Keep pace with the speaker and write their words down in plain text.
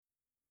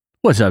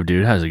What's up,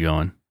 dude? How's it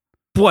going?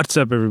 What's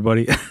up,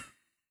 everybody?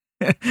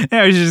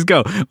 Yeah, we should just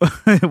go.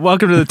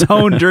 Welcome to the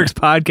Tone Jerks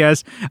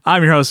podcast.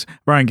 I'm your host,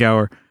 Brian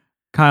Gower.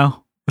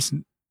 Kyle, what's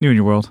new in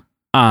your world?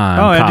 I'm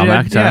Kyle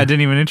McIntyre. I didn't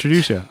even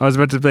introduce you. I was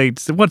about to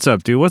say, what's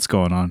up, dude? What's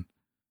going on?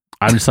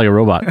 I'm just like a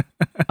robot.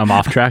 I'm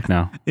off track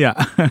now.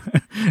 Yeah.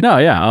 No,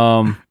 yeah.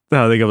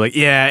 Oh, they go like,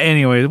 yeah,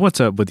 anyway,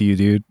 what's up with you,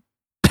 dude?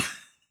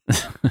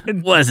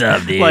 What's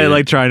up, dude?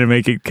 Like trying to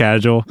make it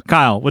casual.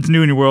 Kyle, what's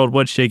new in your world?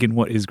 What's shaking?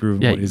 What is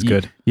grooving? Yeah, what is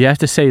good? You have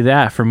to say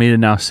that for me to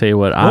now say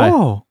what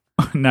Oh,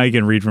 now you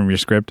can read from your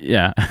script.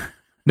 Yeah.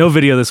 No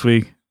video this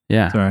week.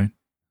 Yeah. It's all right.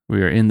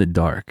 We are in the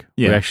dark.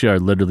 Yeah. We actually are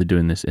literally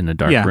doing this in a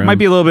dark room. Might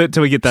be a little bit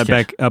till we get that Yeah.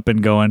 back up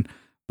and going,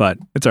 but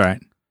it's all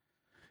right.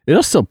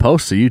 It'll still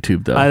post to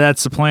YouTube, though.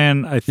 That's the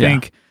plan. I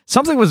think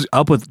something was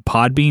up with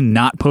Podbean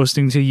not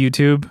posting to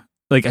YouTube.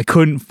 Like, I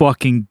couldn't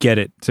fucking get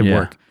it to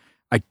work.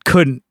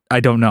 I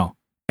don't know.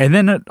 And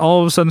then it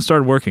all of a sudden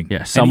started working.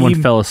 Yeah, someone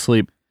fell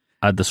asleep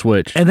at the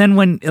switch. And then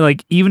when,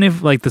 like, even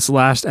if, like, this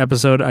last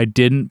episode, I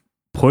didn't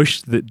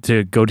push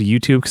to go to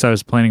YouTube because I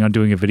was planning on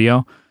doing a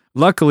video,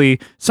 luckily,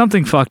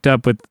 something fucked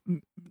up with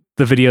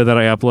the video that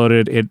I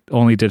uploaded. It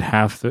only did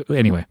half.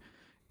 Anyway,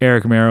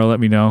 Eric Merrow, let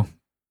me know.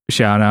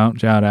 Shout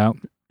out.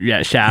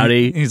 Yeah,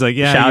 Shouty. He's like,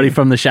 yeah. Shouty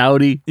from the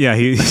Shouty. Yeah,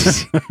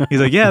 he's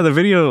like, yeah, the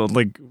video,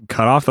 like,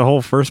 cut off the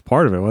whole first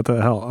part of it. What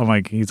the hell? I'm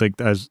like, he's like,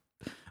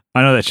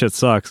 I know that shit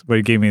sucks, but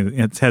he gave me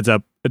its heads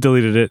up. I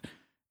deleted it,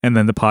 and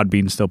then the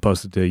Podbean still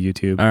posted to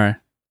YouTube. All right.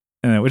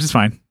 And which is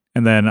fine.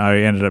 And then I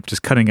ended up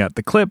just cutting out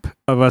the clip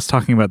of us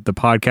talking about the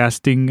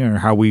podcasting or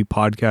how we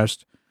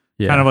podcast.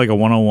 Yeah. Kind of like a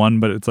 101,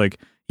 but it's like,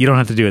 you don't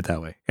have to do it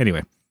that way.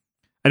 Anyway,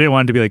 I didn't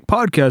want it to be like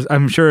podcast.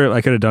 I'm sure I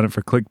could have done it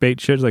for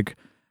clickbait shit. It's like,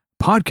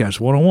 podcast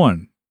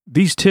 101.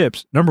 These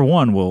tips, number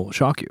one, will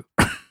shock you.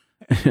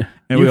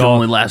 And we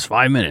only last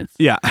 5 minutes.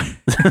 Yeah.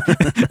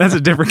 That's a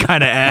different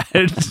kind of ad.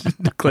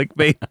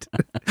 Clickbait.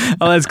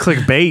 Oh, that's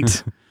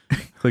clickbait.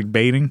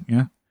 Clickbaiting.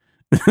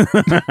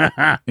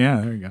 Yeah.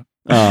 Yeah, there you go.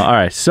 All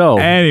right. So,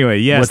 anyway,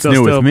 yeah. What's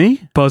new with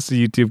me? Post to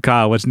YouTube.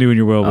 Kyle, what's new in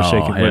your world? What's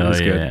shaking? What is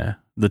good? Yeah.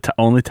 The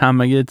only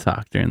time I get to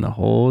talk during the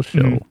whole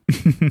show.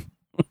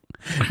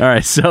 All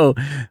right. So,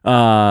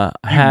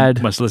 I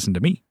must listen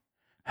to me.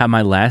 Had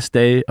my last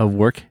day of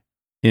work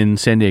in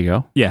San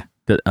Diego. Yeah.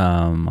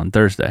 On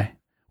Thursday,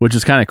 which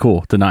is kind of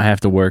cool to not have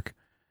to work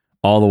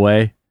all the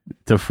way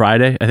to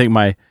Friday. I think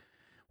when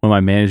my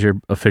manager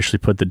officially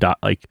put the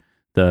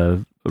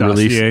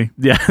release,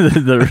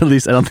 the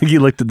release. I don't think he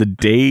looked at the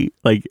date.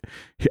 Like,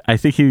 I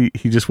think he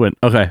just went,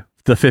 okay,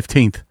 the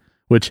 15th,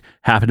 which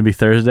happened to be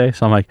Thursday.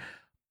 So I'm like,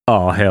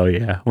 oh hell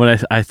yeah! When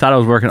I thought I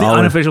was working the all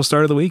unofficial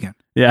start of the weekend.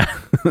 Yeah.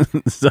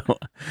 So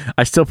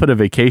I still put a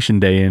vacation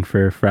day in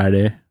for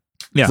Friday.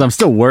 Yeah, because I'm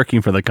still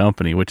working for the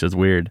company, which is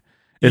weird.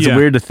 It's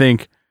weird to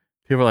think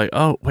people are like,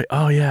 oh wait,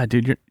 oh yeah,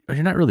 dude,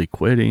 you're not really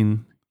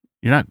quitting.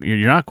 You're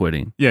not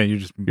quitting. Yeah, you're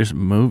just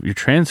move. You're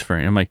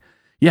transferring. I'm like,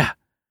 yeah.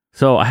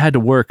 So I had to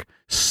work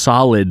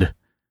solid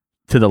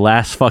to the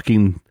last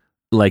fucking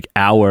like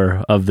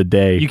hour of the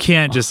day. You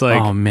can't just like,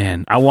 oh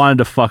man, I wanted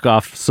to fuck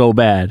off so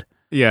bad.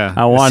 Yeah,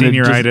 I wanted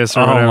senioritis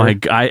or whatever. Oh my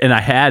god! And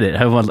I had it.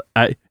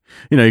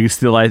 You know, you can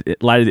still light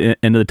it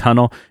into the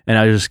tunnel, and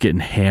I was just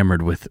getting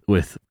hammered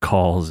with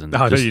calls and.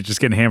 Oh, you're just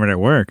getting hammered at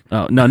work.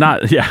 Oh no,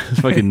 not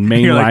fucking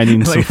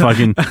mainlining some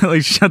fucking.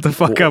 Like, shut the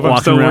fuck up! I'm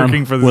still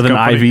working for this with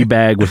company. an IV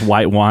bag with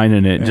white wine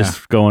in it,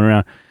 just going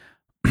around.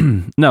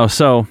 No,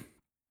 so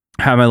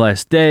I have my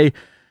last day.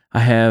 I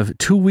have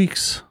 2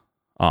 weeks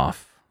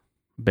off,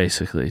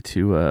 basically,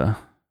 to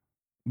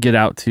get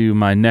out to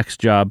my next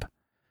job.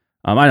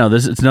 I know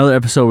it's another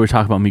episode where we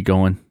talk about me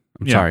going.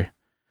 I'm sorry,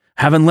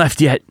 haven't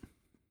left yet.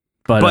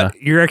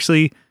 But you're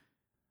actually,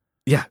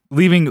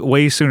 leaving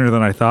way sooner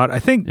than I thought. I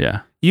think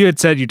you had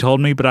said you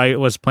told me, but I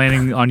was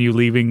planning on you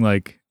leaving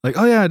like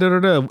oh yeah,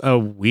 a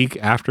week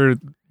after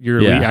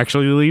you're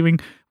actually leaving,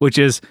 which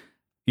is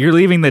you're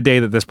leaving the day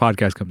that this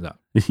podcast comes out.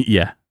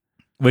 Yeah,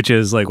 which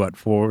is like what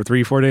 4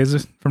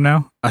 days from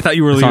now. I thought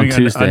you were leaving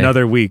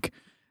another week,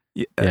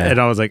 and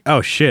I was like,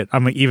 oh shit,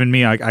 I'm like, even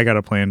me, I got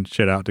to plan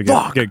shit out to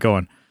get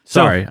going.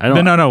 Sorry, I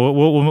don't. No,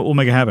 we'll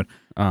make it happen.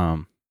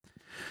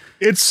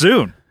 It's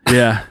soon.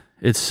 Yeah.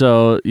 It's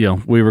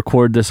we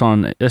record this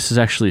this is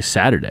actually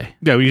Saturday.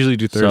 Yeah, we usually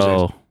do Thursdays.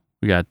 So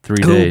we got 3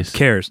 days. Who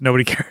cares?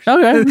 Nobody cares.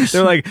 Okay.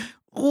 They're like,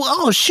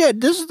 oh shit,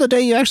 this is the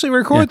day you actually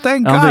record.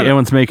 Thank God. I don't think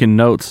anyone's making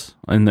notes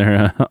in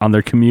their on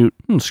their commute.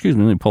 Excuse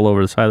me, let me pull over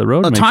to the side of the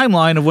road. A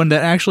timeline of when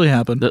that actually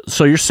happened.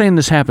 So you're saying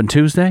this happened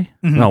Tuesday?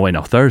 Mm-hmm. No, wait,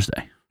 no,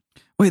 Thursday.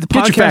 Wait, the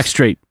podcast, get your facts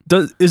straight.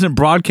 Isn't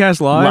broadcast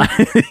live?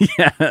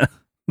 Yeah.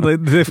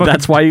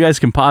 That's why you guys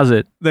can pause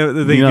it.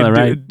 They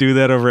can do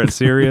that over at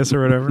Sirius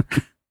or whatever.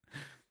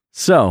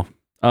 So,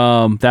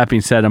 that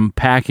being said, I'm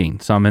packing.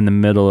 So I'm in the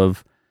middle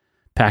of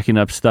packing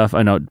up stuff.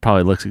 I know it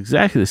probably looks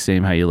exactly the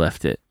same how you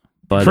left it.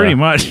 But pretty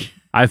much.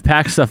 I've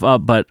packed stuff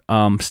up, but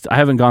I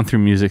haven't gone through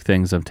music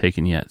things I've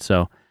taken yet.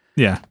 So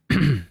yeah.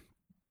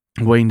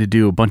 Waiting to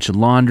do a bunch of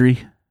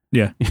laundry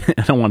Yeah.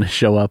 I don't want to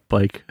show up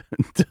like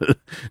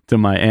to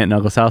my aunt and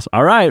uncle's house.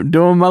 All right, I'm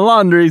doing my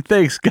laundry.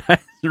 Thanks, guys.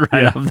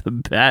 Right off the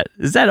bat.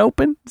 Is that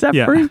open? Is that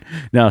free?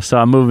 No, so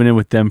I'm moving in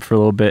with them for a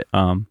little bit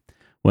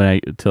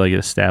till I get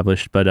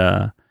established. But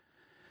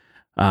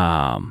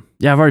I've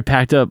already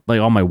packed up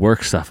like all my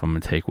work stuff I'm gonna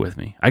take with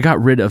me. I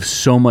got rid of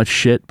so much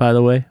shit, by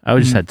the way. I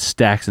just had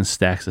stacks and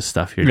stacks of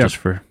stuff here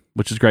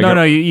which is great.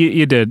 No,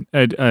 you did.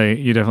 You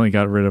definitely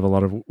got rid of a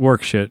lot of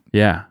work shit.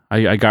 Yeah,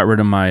 I got rid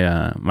of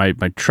my my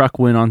truck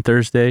went on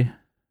Thursday.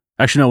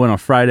 Actually, no, it went on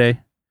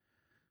Friday.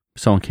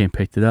 Someone came,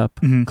 picked it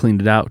up,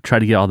 cleaned it out, tried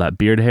to get all that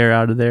beard hair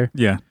out of there.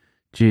 Yeah,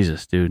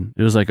 Jesus, dude,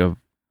 it was like a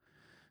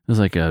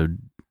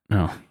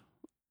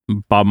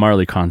Bob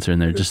Marley concert in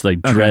there, just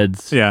like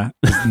dreads. Yeah,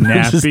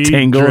 nappy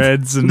tangled,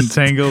 dreads and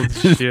tangled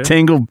shit.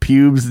 Tangled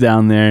pubes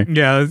down there.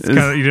 Yeah, it's kind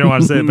of, you didn't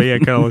want to say it, but yeah,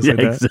 it kind of looks like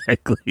that.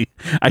 Exactly.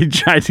 I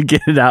tried to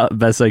get it out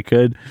best I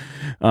could,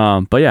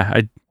 but yeah,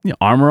 I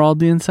armor all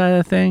the inside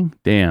of the thing.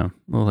 Damn, it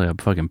looked like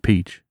a fucking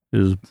peach. It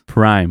was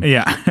prime.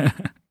 Yeah.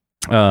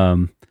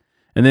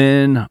 And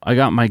then I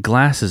got my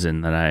glasses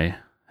in that I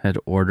had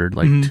ordered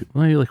like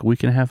a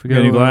week and a half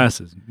ago. New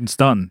glasses. It's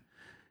done.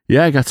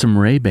 Yeah, I got some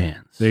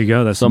Ray-Bans. There you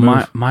go. That's so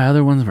my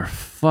other ones were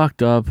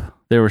fucked up.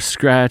 They were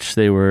scratched.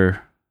 They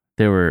were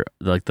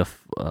like the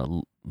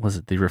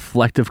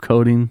reflective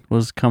coating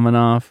was coming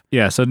off.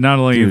 Yeah. So not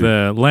only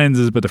the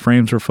lenses, but the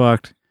frames were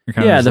fucked.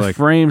 The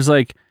frames,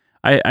 like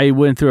I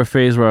went through a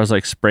phase where I was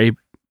like doing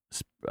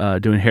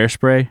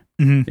hairspray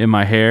in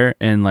my hair,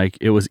 and like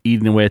it was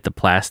eating away at the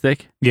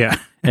plastic. Yeah.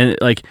 And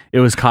like it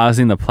was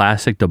causing the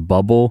plastic to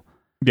bubble.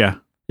 Yeah.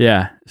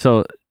 Yeah.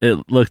 So it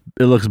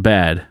looks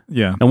bad.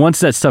 Yeah. And once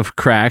that stuff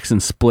cracks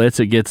and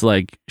splits, it gets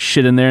like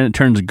shit in there and it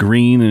turns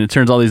green and it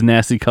turns all these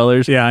nasty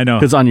colors. Yeah, I know.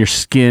 Because on your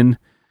skin.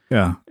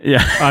 Yeah.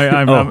 Yeah.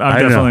 I'm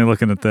definitely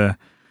looking at the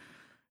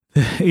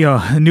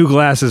new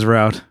glasses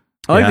route.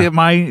 I like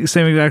my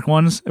same exact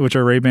ones, which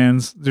are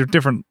Ray-Bans. They're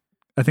different.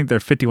 I think they're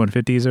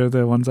 5150s are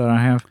the ones that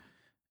I have.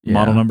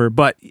 Model number.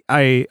 But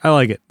I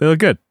like it. They look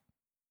good.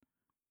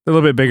 They're a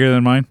little bit bigger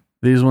than mine.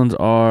 These ones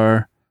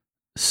are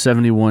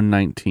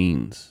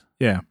 7119s.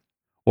 Yeah.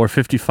 Or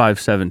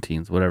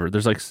 5517s, whatever.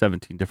 There's like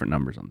 17 different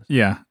numbers on this.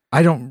 Yeah.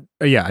 I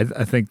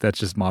think that's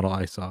just model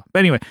I saw. But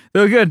anyway,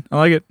 they look good. I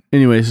like it.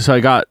 Anyways, so I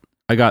got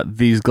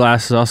these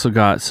glasses. Also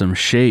got some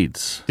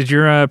shades. Did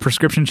your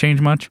prescription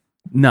change much?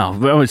 No,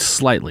 but it was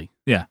slightly.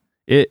 Yeah.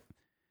 It's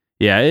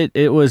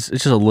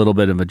just a little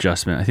bit of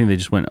adjustment. I think they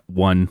just went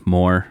one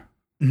more,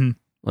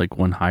 like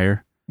one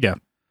higher. Yeah.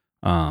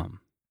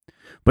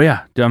 But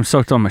yeah, dude, I'm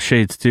stoked on my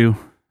shades too.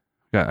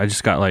 I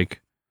just got like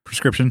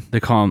prescription.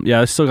 They call them.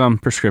 Yeah, I still got them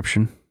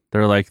prescription.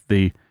 They're like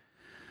they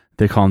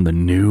call them the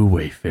new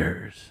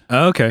Wayfarers.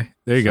 Oh, okay,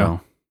 there you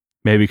go.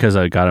 Maybe because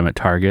I got them at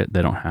Target,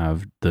 they don't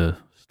have the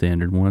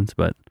standard ones.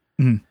 But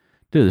dude,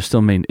 they're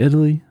still made in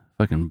Italy.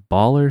 Fucking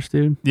ballers,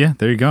 dude. Yeah,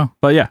 there you go.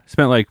 But yeah,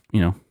 spent like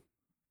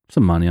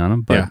some money on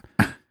them.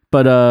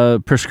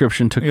 But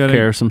prescription took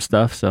care of some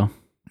stuff. So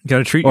you got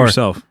to treat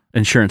yourself.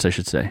 Insurance, I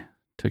should say.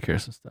 Took care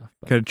of some stuff.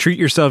 Got to treat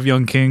yourself,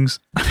 young kings.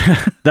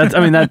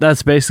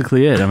 That's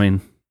basically it. I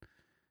mean,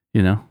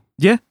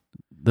 yeah,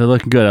 they're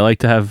looking good. I like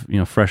to have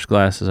fresh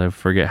glasses. I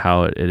forget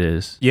how it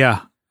is.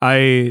 Yeah,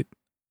 I'm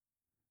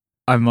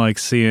like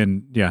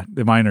seeing. Yeah,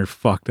 mine are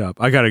fucked up.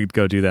 I gotta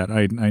go do that.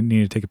 I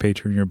need to take a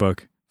picture in your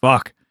book.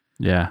 Fuck.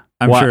 Yeah,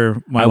 I'm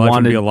sure my life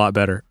would be a lot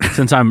better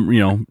since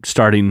I'm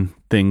starting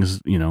things.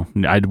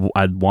 I'd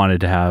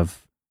wanted to have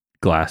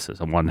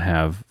glasses. I wanted to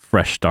have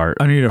fresh start.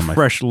 I need a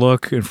fresh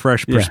look and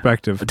fresh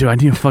perspective. Dude, I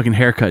need a fucking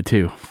haircut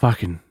too.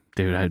 Fucking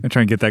dude, I'm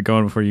trying to get that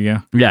going before you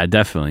go. Yeah,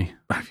 definitely.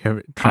 If you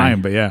have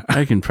time, but yeah,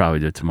 I can probably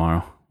do it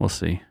tomorrow. We'll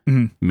see.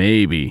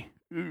 Maybe.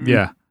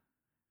 Yeah.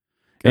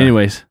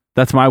 Anyways,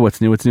 that's my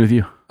what's new. What's new with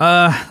you?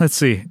 Let's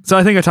see. So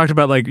I think I talked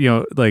about like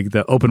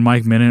the open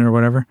mic minute or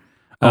whatever.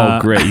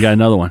 Oh, great! You got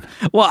another one.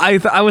 Well,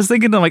 I was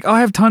thinking like, I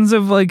have tons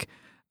of like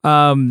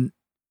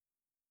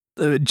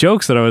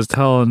jokes that I was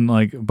telling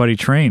like Buddy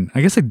Train.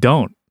 I guess I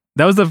don't.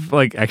 That was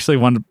actually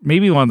one of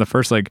the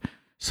first like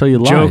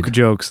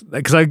jokes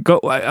because I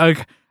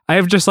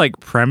have just like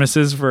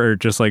premises for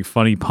just like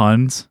funny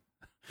puns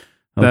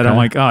that I'm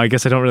like, oh, I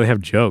guess I don't really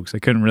have jokes. I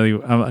couldn't really,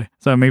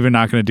 so I'm maybe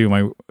not going to do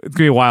my. It's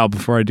gonna be a while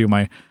before I do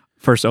my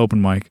first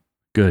open mic.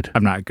 Good.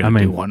 I'm not going to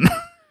do one.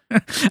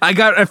 I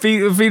got a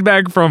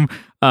feedback from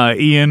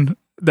Ian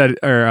that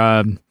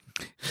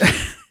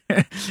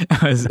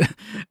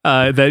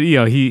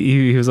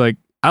he was like,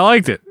 I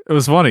liked it. It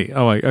was funny.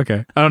 I'm like,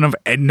 okay. I don't know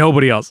if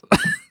nobody else.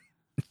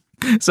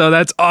 So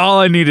that's all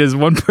I need is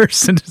one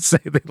person to say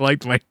they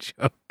liked my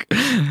joke.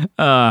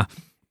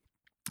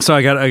 So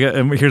I got.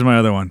 Here's my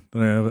other one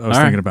that I was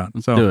thinking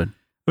about. So do it.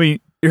 I mean,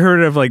 you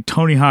heard of like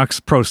Tony Hawk's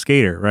Pro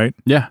Skater, right?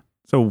 Yeah.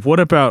 So what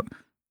about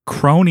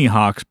Crony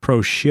Hawk's Pro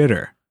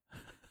Shitter?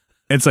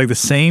 It's like the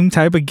same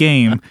type of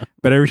game,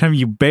 but every time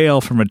you bail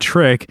from a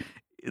trick,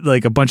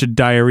 like a bunch of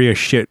diarrhea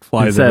shit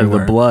flies everywhere.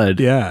 Instead of the blood.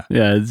 Yeah.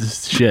 Yeah, it's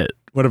just shit.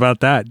 What about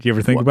that? Do you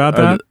ever think about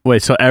that?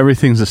 Wait, so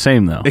everything's the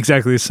same though?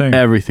 Exactly the same.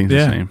 Everything's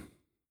the same.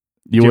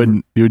 You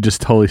wouldn't. You would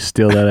just totally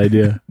steal that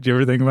idea. Did you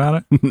ever think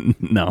about it?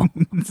 No.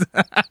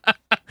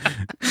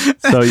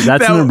 So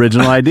that's an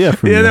original idea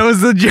for me. Yeah, that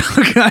was the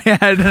joke I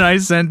had, and I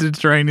sent it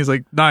to Trey, and he's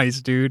like, "Nice,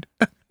 dude."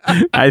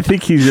 I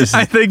think he's just.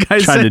 I think I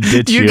trying said to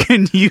ditch you. You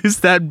can use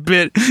that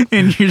bit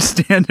in your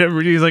stand-up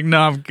routine. He's like, "No,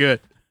 I'm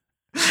good."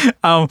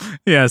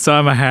 Yeah, so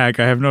I'm a hack.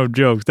 I have no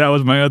jokes. That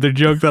was my other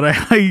joke that I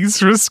was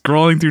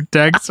scrolling through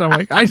text. I'm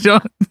like, I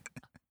don't.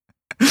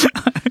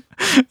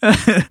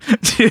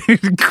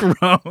 Dude,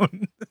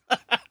 grown.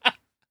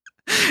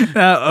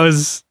 That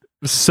was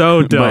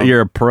so dumb. But you're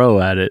a pro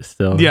at it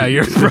still. Yeah,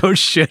 you're a pro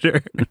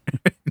shitter.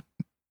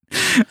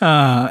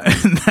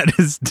 That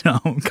is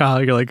dumb,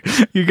 Kyle. You're like,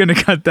 you're gonna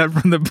cut that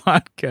from the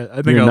podcast.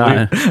 I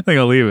think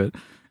I'll leave it.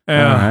 All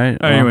right.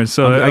 Anyway, well,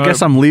 so I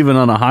guess I'm leaving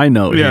on a high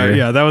note. Yeah,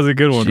 here. that was a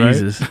good one,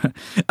 Jesus. right?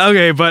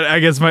 Okay, but I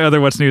guess my other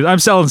what's news. I'm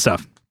selling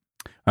stuff.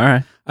 All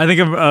right. I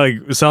think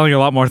I'm selling a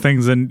lot more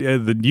things than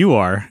you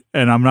are,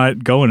 and I'm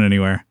not going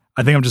anywhere.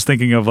 I think I'm just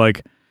thinking of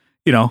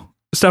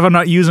stuff I'm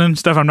not using,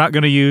 stuff I'm not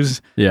going to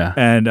use. Yeah.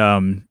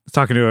 And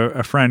talking to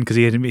a friend because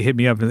he hit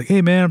me up and like,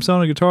 "Hey man, I'm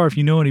selling a guitar. If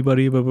you know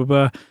anybody, blah blah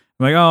blah." I'm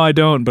like, "Oh, I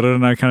don't," but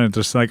then I kind of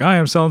just like,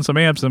 "I'm selling some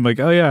amps." And I'm like,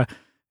 "Oh yeah,"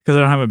 because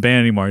I don't have a band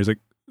anymore. He's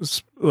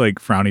like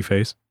frowny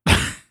face.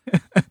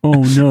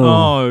 Oh no.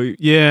 Oh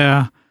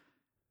yeah.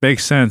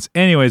 Makes sense.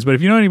 Anyways, but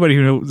if you know anybody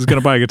who is going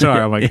to buy a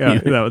guitar, I'm like, yeah,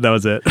 that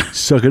was it.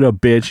 Suck it up,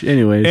 bitch.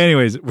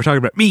 Anyways, we're talking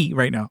about me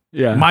right now.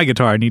 Yeah. My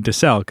guitar I need to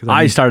sell because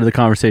I started the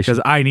conversation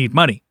because I need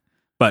money.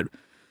 But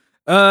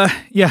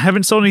yeah,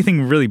 haven't sold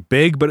anything really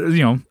big, but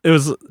it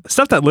was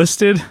stuff that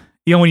listed.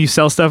 When you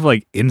sell stuff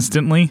like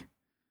instantly.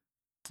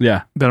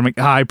 Yeah. That I'm like,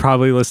 I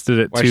probably listed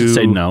it I should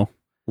say no.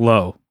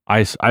 Low.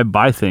 I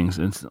buy things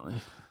instantly.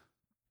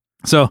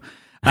 So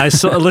I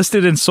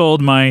listed and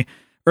sold my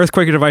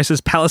Earthquaker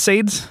Devices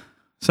Palisades.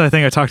 So I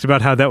think I talked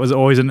about how that was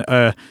always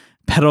a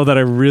pedal that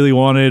I really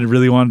wanted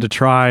to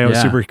try. I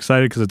was super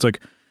excited because it's like,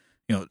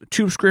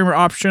 tube screamer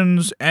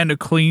options and a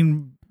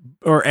clean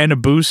and a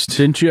boost.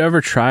 Didn't you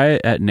ever try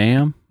it at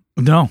NAMM?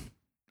 No.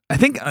 I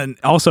think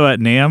also at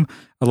NAMM,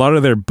 a lot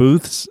of their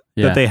booths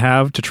that they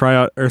have to try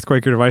out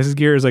Earthquaker Devices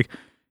gear is like,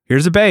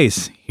 here's a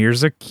bass,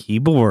 here's a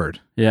keyboard.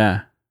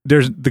 Yeah.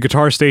 The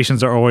guitar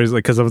stations are always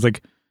like, because I was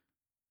like,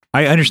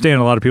 I understand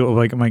a lot of people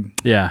I'm like,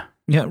 yeah,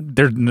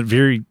 there's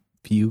very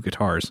few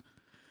guitars.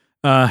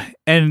 And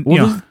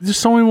there's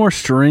so many more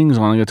strings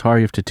on a guitar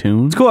you have to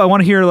tune. It's cool. I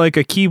want to hear like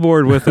a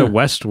keyboard with a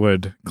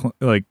Westwood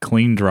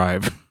clean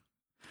drive.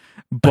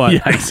 But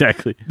yeah,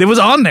 exactly. It was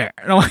on there.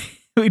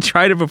 We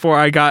tried it before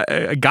I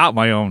got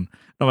my own.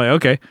 I'm like,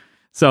 okay.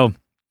 So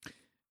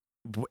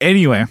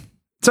anyway,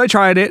 so I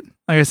tried it.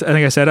 I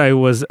think I said I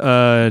was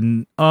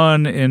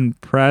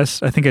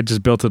unimpressed. I think I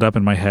just built it up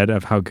in my head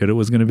of how good it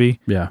was going to be.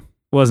 Yeah.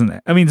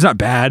 It's not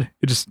bad.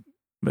 It's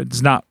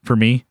not for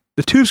me.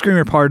 The tube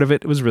screamer part of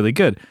it was really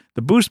good.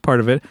 The boost part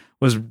of it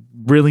was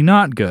really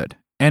not good.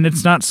 And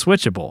it's not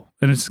switchable.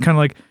 And it's kind of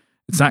like,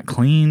 it's not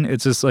clean.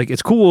 It's just like,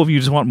 it's cool if you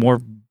just want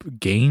more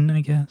gain,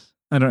 I guess.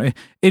 I don't know.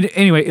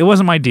 Anyway, it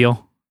wasn't my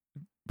deal.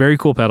 Very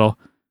cool pedal.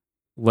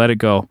 Let it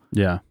go.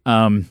 Yeah.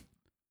 I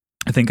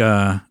think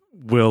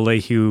Will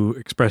Lehue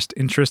expressed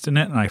interest in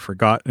it and I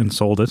forgot and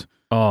sold it.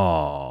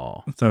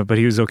 Oh. So, but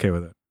he was okay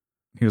with it.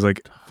 He was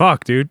like,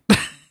 fuck, dude.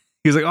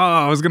 He was like, oh,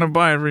 I was going to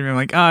buy it for you. I'm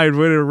like, I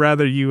would have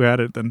rather you had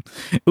it than,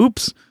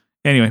 oops.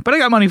 Anyway, but I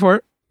got money for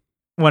it.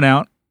 Went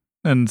out.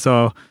 And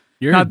so.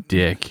 You're a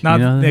dick.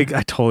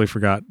 I totally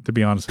forgot, to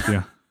be honest with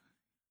you.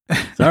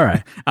 It's all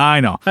right. I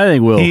know. I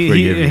think Will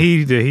forgive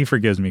me. He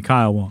forgives me.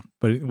 Kyle won't,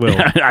 but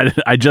Will.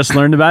 I just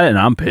learned about it and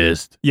I'm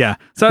pissed. Yeah.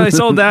 So I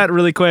sold that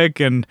really quick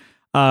and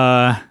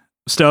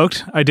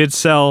stoked. I did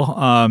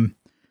sell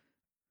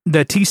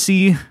the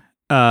TC,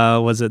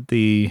 was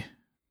it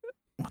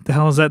what the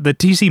hell is that? The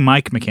TC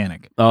Mic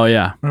Mechanic. Oh,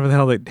 yeah. Whatever the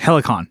hell,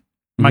 Helicon.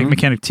 Mic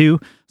Mechanic 2.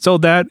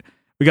 Sold that.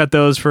 We got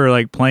those for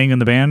like playing in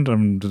the band.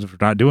 I'm just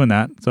not doing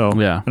that. So,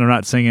 yeah. And I'm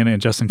not singing it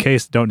just in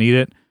case. Don't need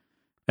it.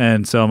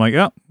 And so I'm like,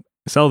 oh,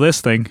 sell this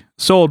thing.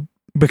 Sold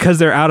because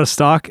they're out of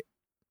stock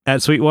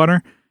at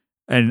Sweetwater.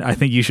 And I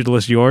think you should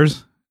list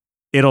yours.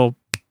 It'll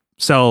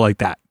sell like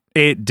that.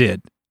 It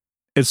did.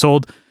 It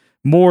sold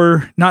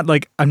more. Not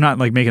like I'm not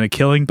like making a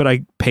killing, but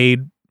I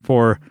paid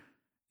for,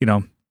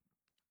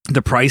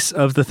 the price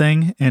of the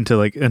thing and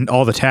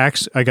all the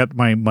tax. I got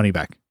my money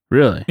back.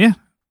 Really? Yeah.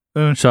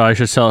 So I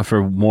should sell it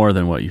for more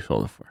than what you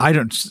sold it for. I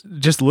don't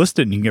just list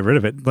it and you can get rid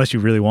of it unless you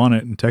really want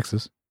it in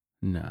Texas.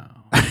 No.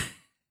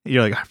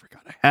 You're like, I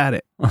forgot I had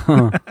it.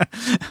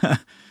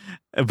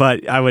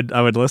 But I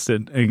would list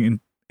it. And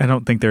I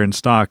don't think they're in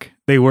stock.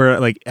 They were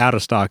like out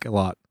of stock a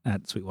lot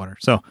at Sweetwater.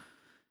 So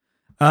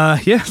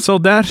yeah,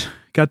 sold that.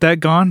 Got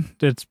that gone.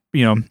 It's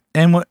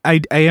and what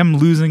I am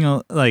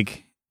losing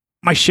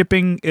my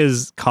shipping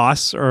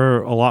costs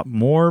are a lot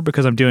more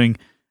because I'm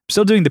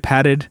still doing the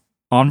padded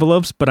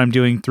envelopes, but I'm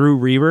doing through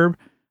Reverb.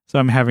 So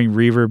I'm having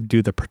Reverb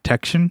do the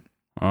protection.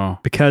 Oh.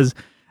 Because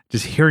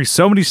just hearing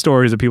so many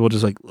stories of people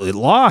just like, it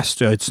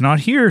lost, it's not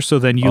here. So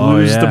then you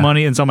lose the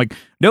money. And so I'm like,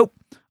 nope,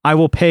 I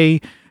will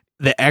pay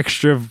the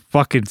extra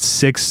fucking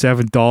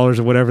 $6-7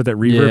 or whatever that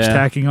Reverb's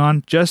tacking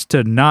on just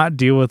to not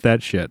deal with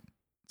that shit.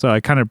 So I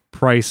kind of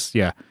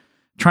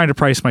trying to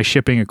price my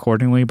shipping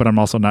accordingly, but I'm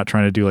also not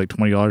trying to do like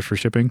 $20 for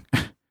shipping.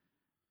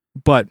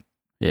 But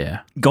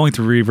going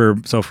through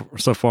Reverb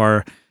so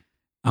far,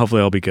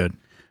 hopefully I'll be good.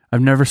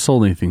 I've never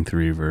sold anything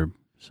through Reverb,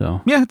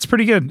 so yeah, it's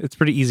pretty good. It's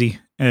pretty easy,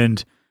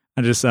 and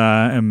I just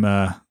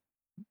am.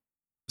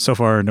 So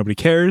far, nobody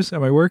cares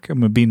at my work.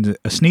 I'm being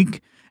a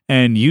sneak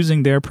and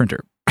using their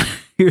printer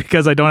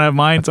because I don't have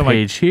mine. So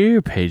page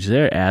here, page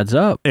there adds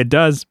up. It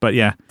does, but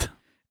yeah.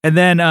 And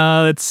then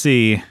let's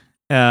see.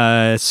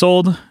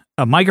 Sold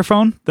a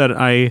microphone that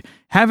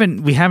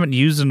we haven't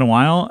used in a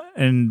while,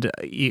 and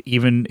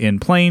even in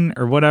plane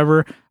or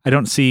whatever, I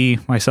don't see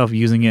myself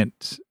using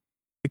it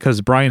because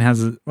Brian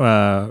has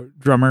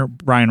drummer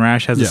Brian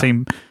Rash has the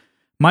same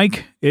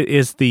mic. It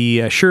is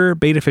the Shure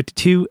Beta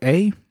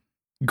 52A.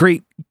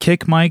 Great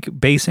kick mic,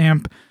 bass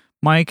amp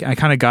mic. I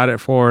kind of got it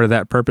for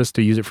that purpose,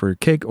 to use it for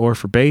kick or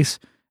for bass,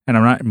 and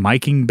I'm not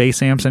miking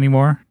bass amps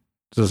anymore.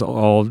 This is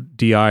all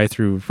DI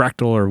through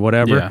Fractal or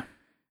whatever,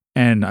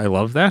 and I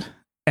love that.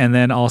 And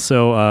then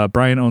also,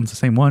 Brian owns the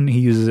same one. He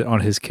uses it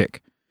on his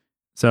kick.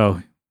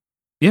 So,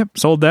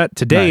 sold that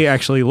today,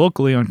 actually,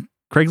 locally on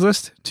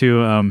Craigslist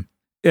to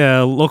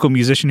a local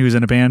musician who's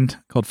in a band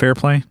called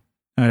Fairplay.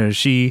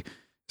 She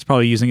is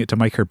probably using it to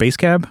mic her bass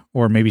cab,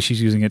 or maybe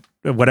she's using it,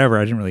 whatever.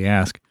 I didn't really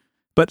ask.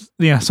 But,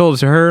 sold it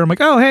to her. I'm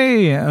like, oh,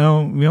 hey,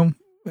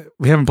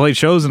 we haven't played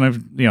shows, and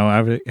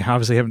I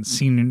obviously haven't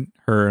seen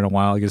her in a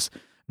while. I guess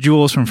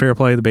Jules from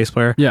Fairplay, the bass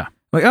player. Yeah.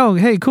 Like, oh,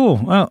 hey, cool.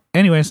 Well,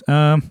 anyways,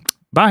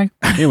 bye.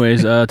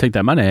 Anyways, take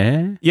that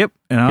money. Yep.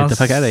 And I'll get the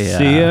fuck out of here.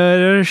 See you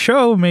at a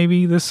show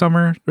maybe this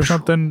summer or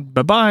something.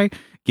 Bye-bye.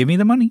 Give me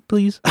the money,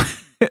 please.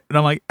 And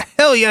I'm like,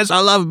 hell yes, I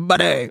love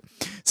money.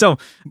 So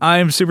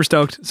I'm super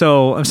stoked.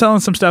 So I'm selling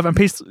some stuff. I'm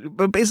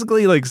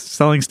basically like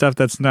selling stuff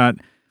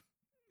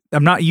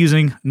I'm not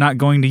using, not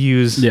going to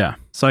use. Yeah.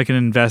 So I can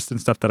invest in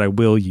stuff that I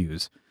will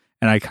use.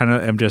 And I kind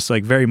of am just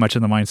like very much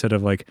in the mindset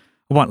of like,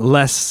 I want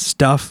less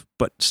stuff,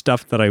 but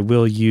stuff that I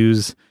will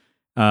use.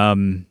 I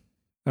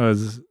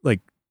was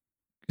like,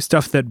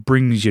 stuff that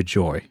brings you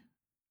joy.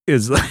 I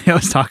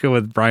was talking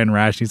with Brian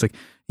Rash. He's like,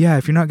 yeah,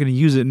 if you're not going to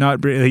use it,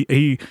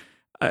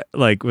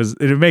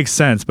 it makes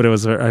sense, but it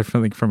was, I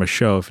think, from a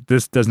show. If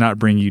this does not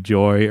bring you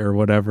joy or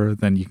whatever,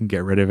 then you can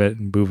get rid of it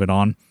and move it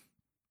on.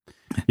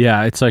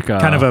 Yeah, it's like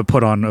kind of a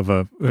put on of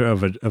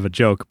a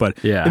joke,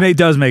 but yeah, it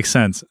does make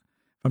sense.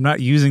 I'm not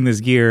using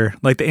this gear,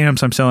 like the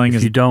amps I'm selling.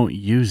 If you don't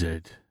use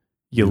it,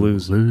 you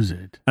lose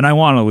it. And I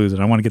want to lose it.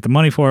 I want to get the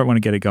money for it. I want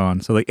to get it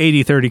gone. So like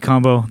 80-30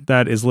 combo,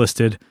 that is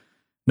listed.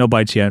 No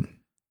bites yet.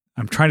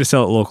 I'm trying to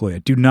sell it locally. I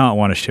do not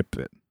want to ship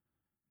it.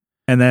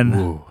 And then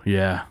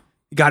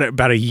got it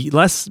about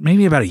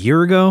maybe about a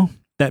year ago.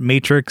 That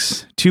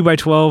Matrix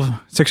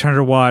 2x12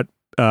 600 watt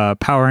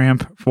power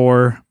amp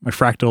for my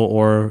Fractal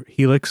or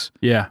Helix.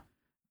 Yeah.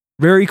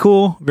 Very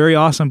cool. Very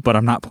awesome. But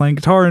I'm not playing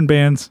guitar in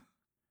bands.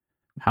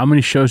 How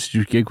many shows did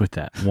you gig with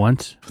that?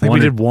 Once? I think we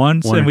did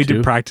once, and we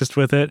did practiced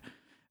with it.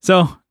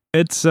 So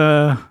it's,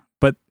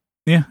 but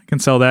yeah, I can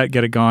sell that,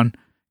 get it gone.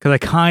 Because I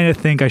kind of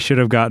think I should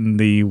have gotten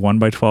the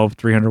 1x12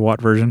 300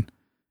 watt version.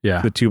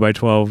 Yeah. The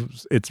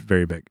 2x12, it's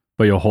very big.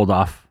 But you'll hold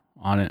off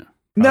on it?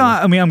 Probably. No,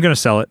 I mean, I'm going to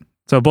sell it.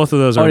 So both of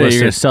those are listed.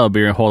 You're going to sell it, but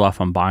you're going to hold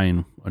off on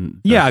buying one.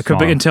 Yeah, I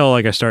could until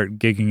like I start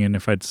gigging, and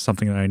if it's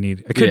something that I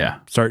need. I could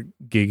start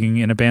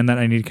gigging in a band that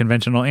I need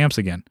conventional amps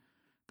again.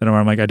 Then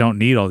I'm like, I don't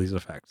need all these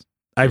effects.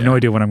 I have no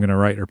idea what I'm going to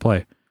write or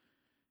play.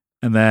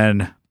 And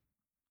then,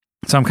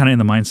 so I'm kind of in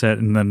the mindset,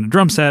 and then the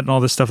drum set and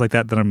all this stuff like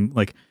that I'm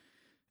like,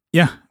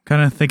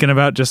 kind of thinking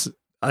about just,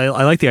 I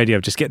like the idea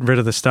of just getting rid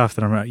of the stuff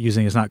that I'm not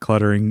using. It's not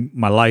cluttering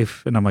my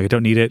life. And I'm like, I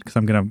don't need it because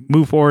I'm going to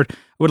move forward. I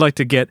would like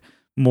to get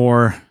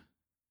more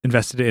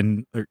invested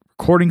in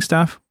recording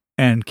stuff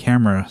and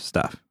camera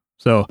stuff.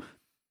 So,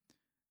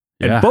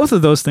 and both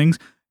of those things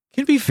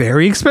can be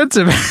very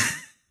expensive.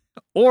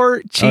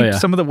 Or cheap,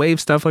 some of the Wave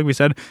stuff, like we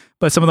said.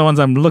 But some of the ones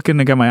I'm looking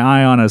to get my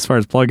eye on as far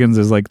as plugins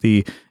is like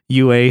the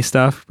UA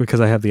stuff,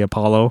 because I have the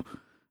Apollo.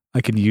 I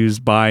can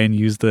buy and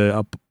use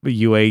the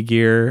UA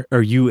gear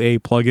or UA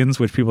plugins,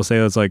 which people say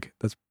that's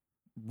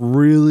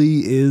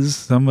really is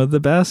some of the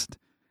best.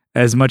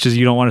 As much as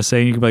you don't want to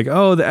say, you can be like,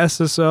 oh, the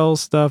SSL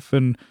stuff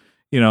and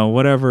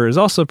whatever is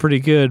also pretty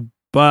good,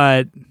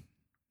 but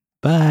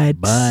that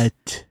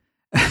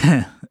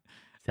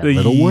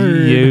little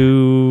word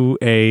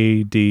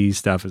UAD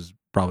stuff is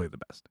probably the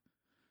best.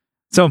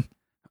 So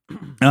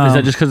is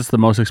that just because it's the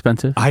most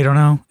expensive? I don't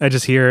know. I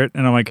just hear it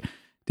and I'm like,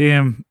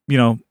 damn,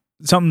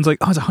 something's like,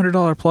 oh, it's $100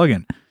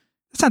 plugin.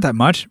 It's not that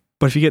much,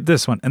 but if you get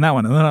this one and that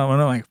one and that one,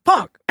 I'm like,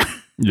 fuck.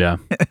 Yeah.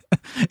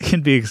 It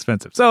can be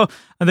expensive. So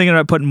I'm thinking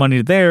about putting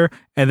money there,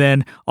 and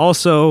then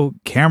also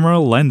camera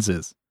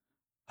lenses.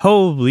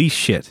 Holy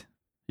shit.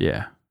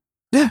 Yeah.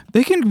 Yeah,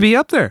 they can be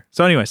up there.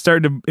 So anyway,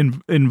 started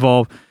to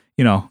involve,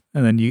 and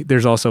then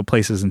there's also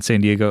places in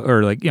San Diego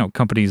or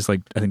companies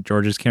like I think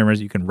George's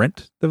Cameras, you can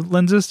rent the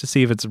lenses to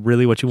see if it's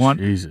really what you want.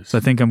 Jesus. So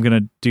I think I'm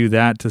going to do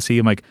that to see.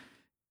 I'm like,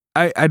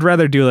 I'd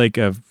rather do like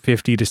a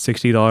 $50 to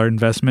 $60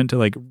 investment to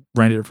like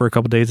rent it for a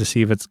couple days to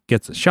see if it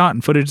gets a shot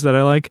and footage that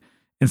I like,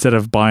 instead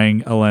of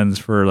buying a lens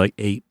for like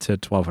 $800 to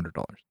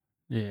 $1,200.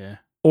 Yeah.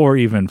 Or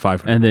even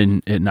 $500. And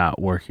then it not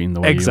working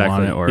the way you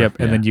want it. Or, yep.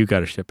 And then you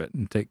got to ship it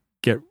and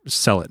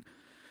sell it.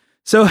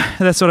 So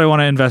that's what I want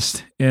to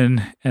invest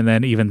in. And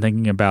then even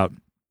thinking about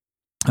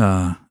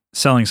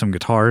selling some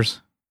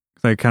guitars.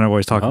 I kind of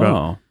always talk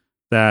about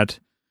that.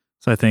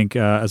 So I think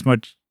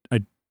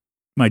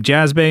my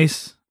jazz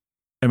bass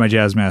and my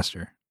jazz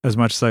master, as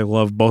much as I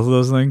love both of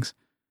those things,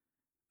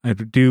 I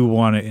do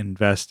want to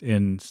invest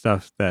in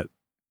stuff that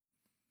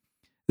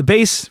the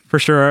bass for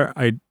sure.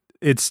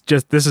 It's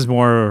just, this is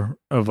more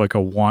of like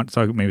a want.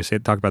 So I'll maybe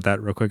talk about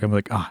that real quick. I'm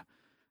like, I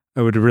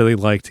would really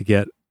like to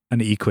get an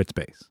Equitz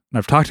bass. And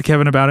I've talked to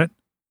Kevin about it.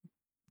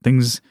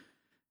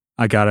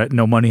 I got it.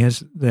 No money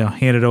has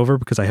handed over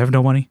because I have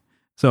no money.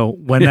 So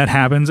when that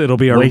happens, it'll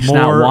be waste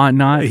not, want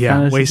not.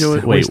 Yeah,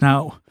 waste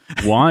not.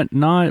 Want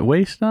not,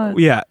 waste not?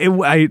 Yeah.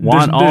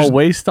 All,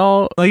 waste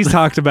all? He's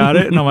talked about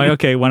it. And I'm like,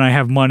 okay, when I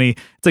have money,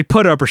 it's like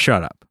put up or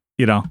shut up,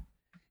 Yeah,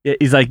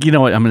 he's like, you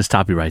know what? I'm going to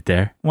stop you right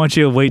there. Why don't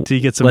you wait till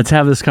you get some... Let's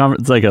have this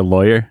conversation. It's like a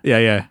lawyer.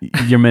 Yeah.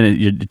 Your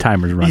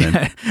timer's running.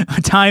 Yeah.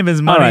 Time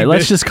is money. All right,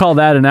 let's just call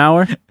that an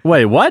hour.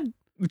 Wait, what?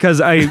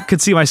 Because I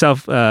could see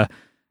myself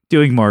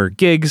doing more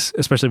gigs,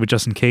 especially with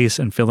Just In Case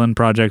and fill-in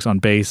projects on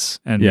bass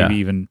and maybe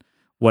even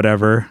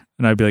whatever.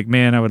 And I'd be like,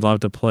 man, I would love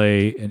to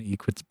play an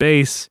Equitz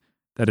bass.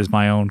 That is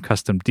my own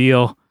custom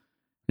deal.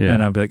 Yeah.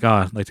 And I'd be like,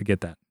 I'd like to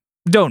get that.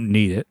 Don't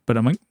need it, but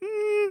I'm like,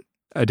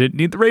 I didn't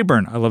need the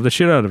Rayburn. I love the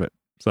shit out of it.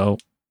 So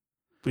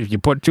if you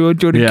put two and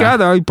two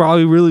together, I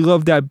probably really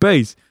love that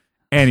bass.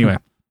 Anyway,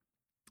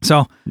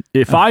 so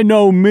if I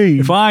know me.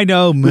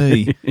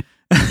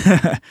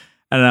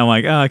 And I'm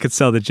like, I could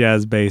sell the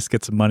jazz bass,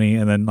 get some money,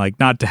 and then like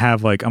not to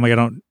have like, I'm like,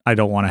 I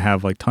don't want to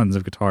have like tons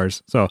of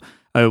guitars. So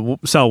I will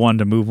sell one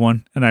to move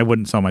one, and I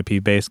wouldn't sell my P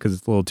bass because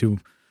it's a little too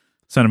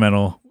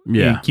sentimental.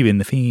 Yeah, keep it in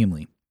the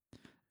family.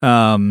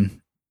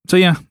 So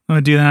yeah, I'm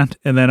gonna do that.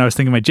 And then I was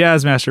thinking my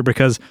jazz master,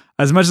 because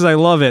as much as I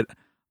love it,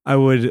 I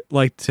would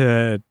like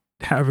to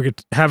have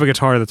a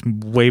guitar that's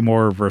way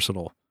more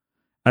versatile.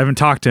 I haven't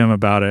talked to him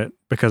about it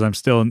because I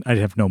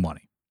have no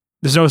money.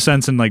 There's no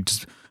sense in like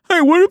just,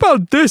 hey, what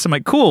about this? I'm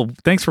like, cool,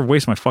 thanks for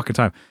wasting my fucking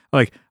time.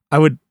 Like, I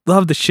would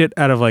love the shit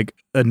out of like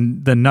the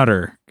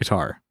Nutter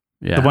guitar.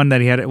 Yeah. The one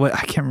that he had,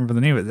 I can't remember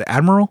the name of it, the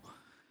Admiral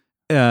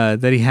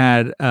that he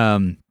had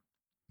NAMM,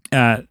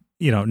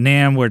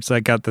 where it's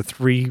like got the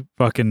 3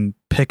 fucking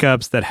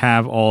pickups that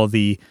have all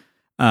the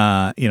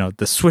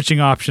the switching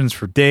options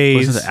for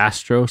days. Was it the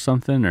Astro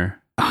something or?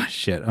 Oh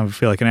shit, I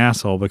feel like an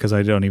asshole because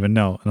I don't even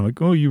know. And I'm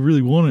like, oh, you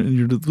really want it? And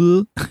you're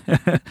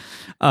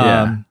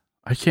yeah.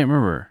 I can't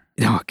remember.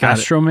 Oh,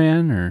 Astro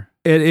Man or?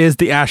 It is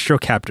the Astro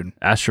Captain.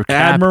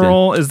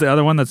 Admiral is the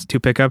other one that's a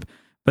 2 pickup,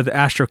 but the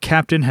Astro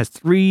Captain has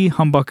 3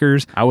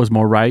 humbuckers. I was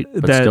more right,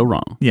 but still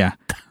wrong. Yeah.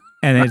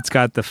 And it's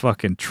got the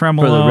fucking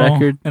tremolo. For the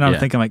record. And I'm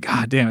thinking like,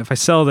 God damn, if I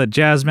sell the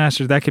Jazz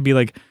Master, that could be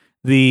like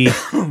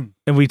and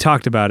we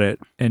talked about it,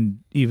 and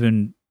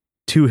even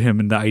to him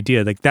and the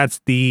idea, like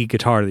that's the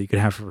guitar that you could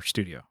have for a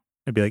studio.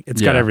 I'd be like,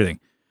 it's got everything.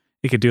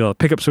 It could do all the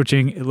pickup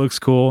switching. It looks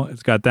cool.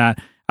 It's got that.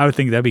 I would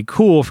think that'd be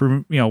cool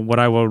for, what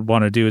I would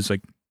want to do is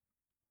like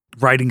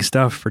writing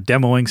stuff, for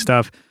demoing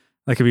stuff.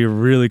 That could be a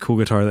really cool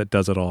guitar that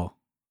does it all.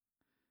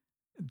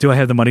 Do I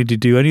have the money to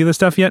do any of the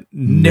stuff yet?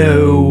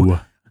 No.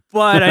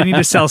 But I need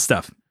to sell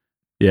stuff.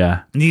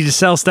 Yeah. Need to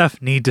sell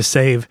stuff, need to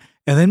save.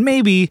 And then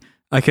maybe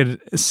I could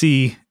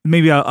see,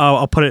 maybe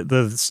I'll put it,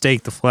 the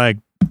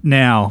flag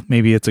now.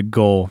 Maybe it's a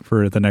goal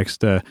for the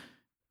next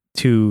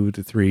 2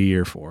 to 3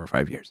 or 4 or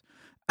 5 years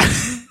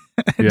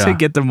to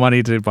get the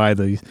money to buy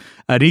an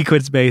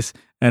Equitz bass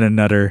and a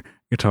Nutter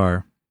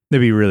guitar.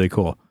 That'd be really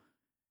cool.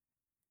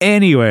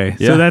 Anyway,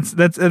 so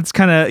that's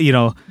kind of,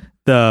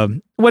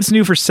 the what's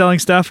new for selling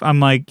stuff. I'm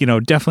like,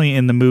 definitely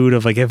in the mood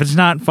of like, if it's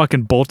not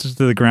fucking bolted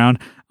to the ground,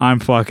 I'm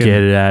fucking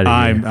get it out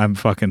of here. I'm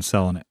fucking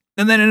selling it.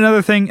 And then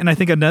another thing, and I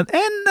think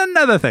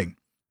another thing,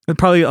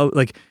 probably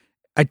like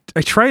I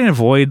try and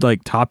avoid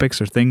like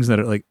topics or things that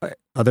are like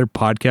other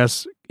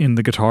podcasts in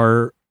the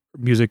guitar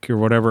music or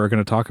whatever are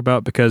going to talk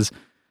about, because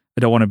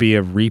I don't want to be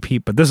a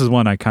repeat. But this is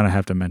one I kind of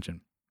have to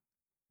mention.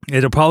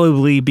 It'll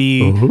probably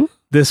be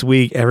this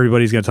week.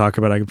 Everybody's going to talk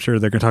about it. I'm sure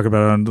they're going to talk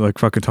about it on like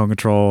fucking Tone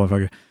Control. If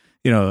I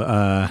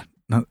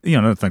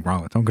nothing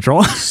wrong with Tone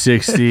Control.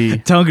 60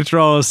 Tone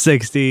Control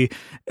 60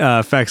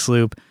 Effects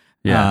Loop.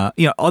 Yeah.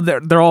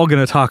 They're all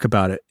going to talk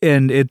about it,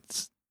 and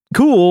it's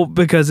cool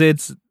because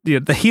it's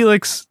the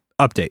Helix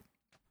update.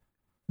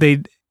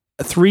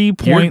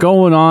 You're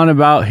going on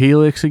about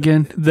Helix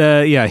again?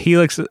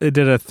 Helix did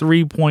a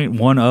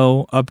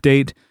 3.10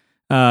 update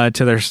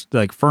to their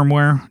like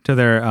firmware, to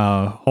their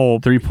whole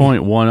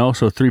 3.10,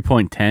 so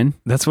 3.10.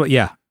 That's what.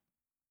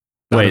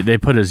 Wait, they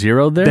put a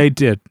 0 there? They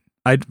did.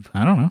 I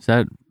don't know. Is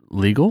that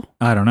legal?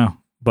 I don't know,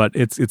 but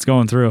it's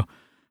going through.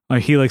 My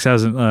Helix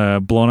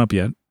hasn't blown up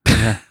yet.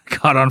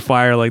 Caught on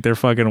fire like their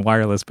fucking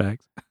wireless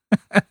packs.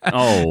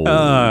 Oh,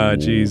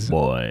 jeez,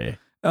 boy.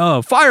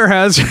 Oh, fire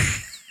hazard.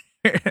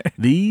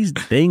 These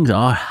things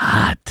are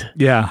hot.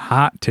 Yeah,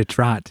 hot to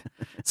trot.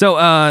 So,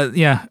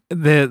 in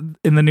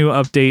the new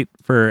update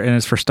and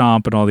it's for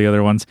Stomp and all the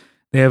other ones,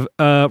 they have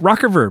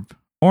Rocker Verb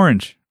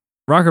Orange.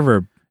 Rocker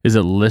Verb. Is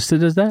it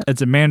listed as that?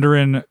 It's a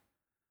Mandarin.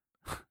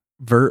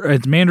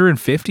 It's Mandarin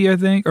 50, I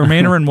think, or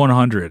Mandarin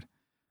 100.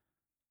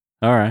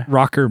 All right.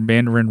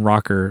 Mandarin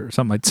Rocker,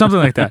 something like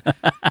that.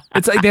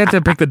 It's like they have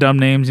to pick the dumb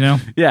names, you know?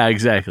 Yeah,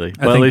 exactly.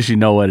 But at least you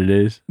know what it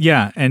is.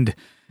 Yeah, and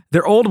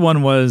their old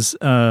one was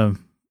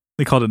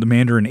they called it the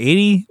Mandarin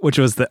 80, which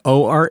was the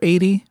OR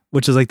 80,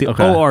 which is like the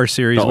OR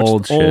series, the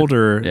which is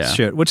older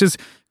shit, which is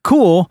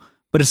cool,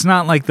 but it's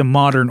not like the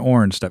modern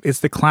orange stuff.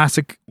 It's the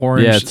classic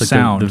orange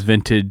sound. The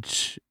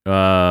vintage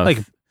like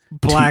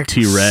Black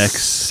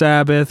T-Rex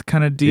Sabbath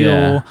kind of deal.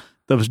 Yeah.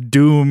 Those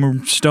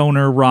doom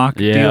stoner rock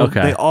deal.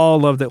 Okay. They all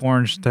love the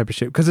orange type of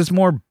shit because it's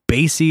more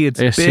bassy. It's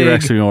big.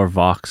 T-Rex would be more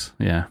Vox.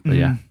 Yeah, but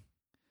yeah,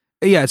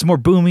 it's more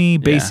boomy,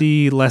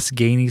 bassy, less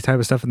gainy type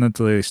of stuff. And then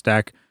they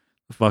stack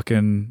the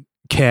fucking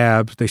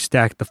cabs. They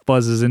stack the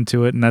fuzzes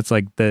into it, and that's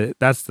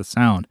the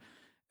sound.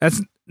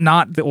 That's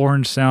not the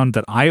orange sound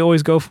that I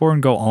always go for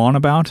and go on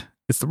about.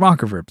 It's the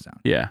Rocker Verb sound.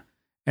 Yeah,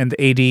 and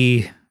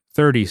the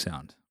AD30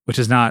 sound, which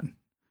is not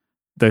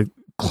the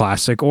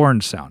classic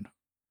orange sound.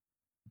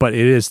 But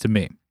it is to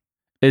me.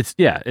 It's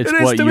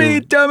what to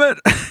me, damn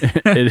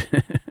it.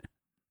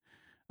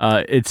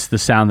 It's the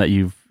sound that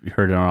you've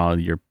heard on all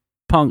your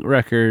punk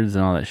records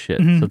and all that shit.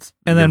 Mm-hmm. So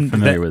you're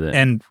familiar with it.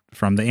 And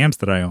from the amps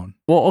that I own.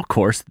 Well, of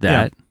course,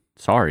 that. Yeah.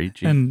 Sorry,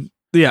 geez. And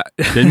yeah.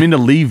 Didn't mean to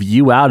leave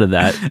you out of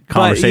that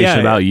conversation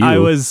about you. I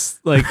was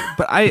like,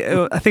 but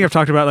I think I've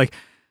talked about like,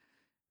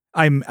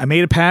 I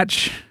made a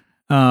patch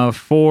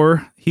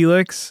for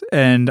Helix,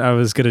 and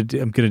I'm gonna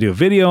do a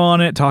video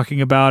on it, talking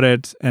about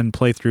it, and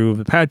play through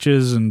the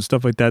patches and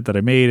stuff like that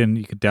I made, and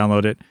you could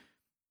download it.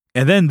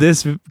 And then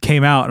this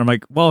came out, and I'm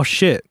like, well,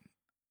 shit.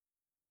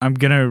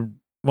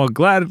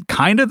 Glad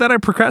kind of that I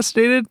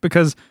procrastinated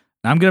because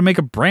I'm gonna make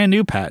a brand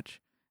new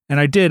patch, and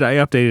I did. I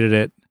updated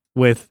it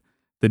with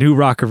the new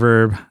Rocker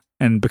Verb,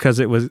 and because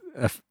it was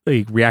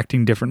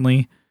reacting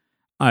differently,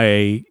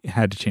 I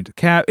had to change the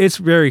cap. It's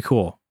very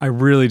cool. I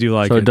really do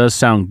like it. So it does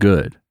sound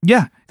good.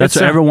 Yeah. That's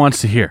what everyone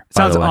wants to hear.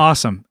 Sounds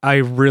awesome. I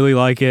really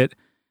like it.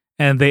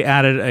 And they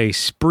added a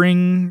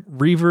spring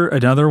reverb,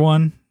 another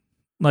one.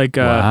 Like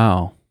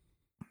wow.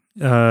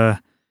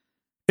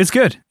 It's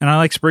good. And I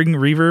like spring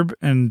reverb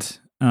and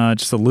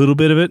just a little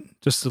bit of it.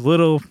 Just a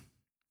little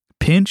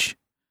pinch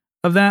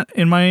of that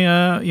in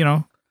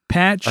my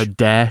patch. A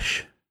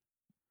dash.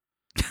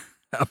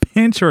 A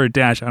pinch or a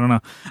dash? I don't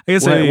know. I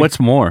guess what's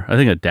more? I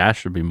think a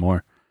dash would be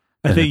more.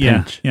 I think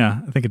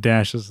yeah. I think a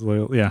dash is a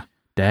little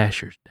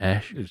Dashers.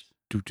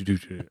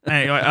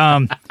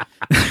 Anyway,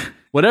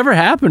 whatever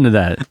happened to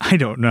that? I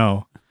don't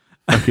know.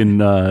 Fucking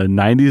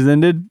 90s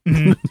ended.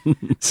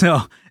 Mm-hmm.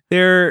 So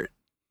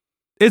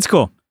it's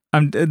cool.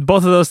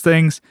 Both of those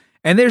things,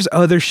 and there's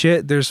other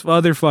shit. There's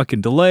other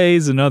fucking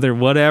delays and other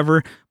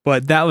whatever.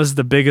 But that was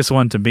the biggest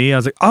one to me. I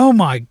was like, oh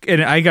my!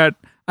 And I got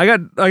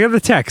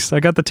the text.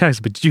 I got the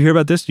text. But did you hear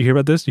about this? Did you hear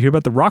about this? Did you hear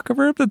about the Rocker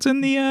Verb that's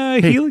in the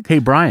Helix? Hey,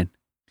 Brian.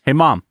 Hey,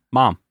 mom.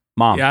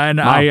 Yeah, and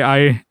Mom.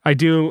 I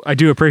do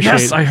appreciate.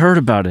 Yes, I heard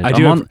about it. I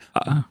do.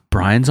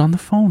 Brian's on the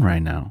phone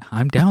right now.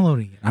 I'm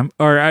downloading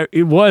it.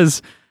 It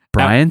was.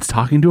 Brian's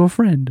talking to a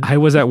friend. I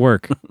was at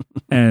work,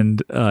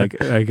 and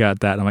I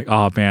got that. And I'm like,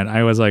 oh man,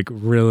 I was like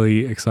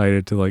really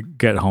excited to like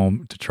get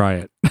home to try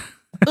it.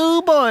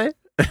 Oh boy,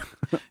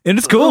 and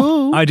it's cool.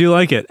 Ooh. I do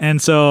like it,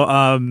 and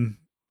so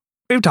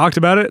we've talked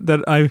about it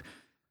that I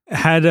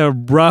had a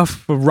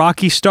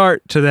rocky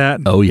start to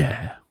that. Oh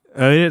yeah,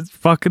 it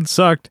fucking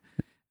sucked.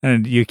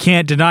 And you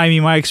can't deny me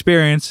my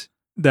experience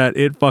that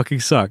it fucking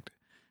sucked.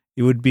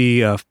 It would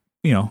be, just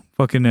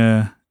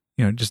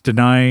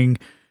denying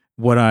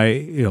what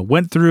I,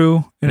 went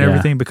through and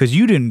everything because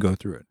you didn't go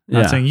through it.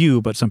 Not saying you,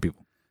 but some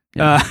people.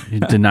 Yeah.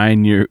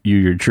 Denying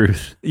your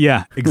truth.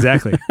 Yeah,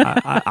 exactly.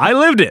 I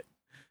lived it,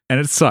 and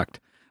it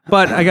sucked.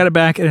 But I got it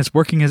back, and it's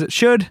working as it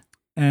should.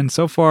 And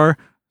so far,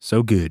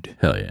 so good.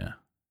 Hell yeah.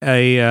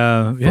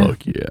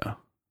 Fuck yeah.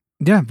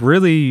 Yeah,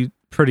 really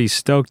pretty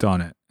stoked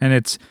on it. And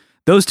it's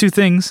those two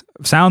things,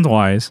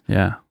 sound-wise,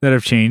 that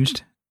have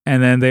changed.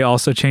 And then they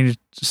also changed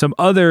some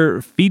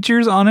other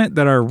features on it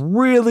that are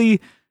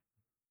really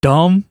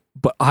dumb,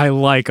 but I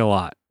like a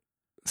lot.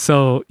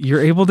 So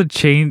you're able to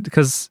change,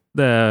 because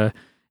the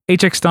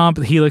HX Stomp,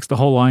 the Helix, the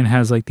whole line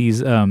has like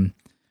these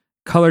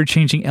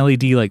color-changing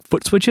LED like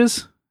foot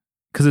switches,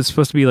 because it's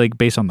supposed to be like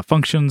based on the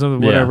functions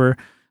of whatever.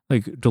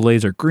 Like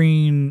delays are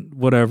green,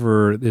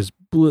 whatever is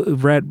blue,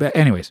 red,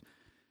 anyways.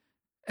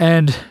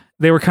 And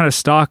they were kind of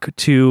stock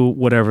to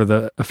whatever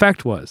the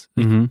effect was.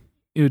 Mm-hmm.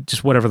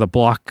 Just whatever the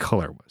block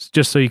color was,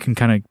 just so you can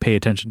kind of pay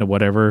attention to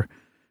whatever,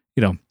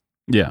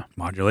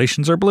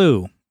 modulations are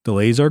blue,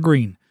 delays are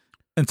green,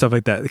 and stuff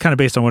like that. Kind of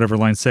based on whatever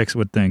Line 6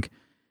 would think.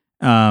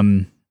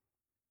 And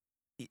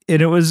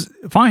it was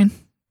fine.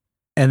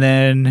 And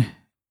then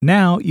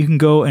now you can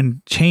go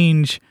and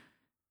change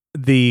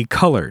the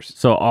colors.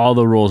 So all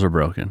the rules are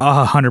broken.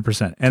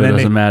 100%. And so it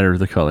doesn't matter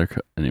the color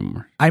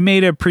anymore. I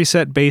made a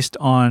preset based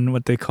on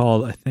what they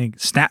call, I think,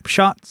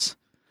 snapshots.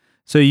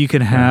 So you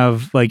can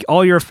have like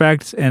all your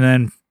effects, and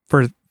then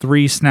for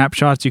 3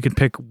 snapshots, you can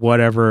pick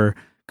whatever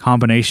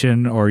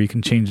combination, or you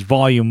can change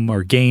volume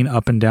or gain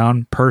up and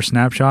down per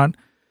snapshot.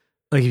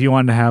 Like if you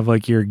wanted to have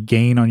like your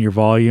gain on your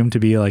volume to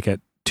be like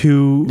at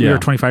 2 or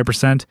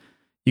 25%,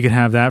 you can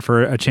have that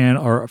for a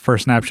channel or for a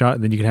snapshot,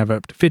 and then you can have it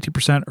up to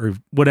 50% or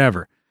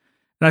whatever.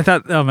 And I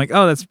thought, I'm like,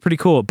 oh, that's pretty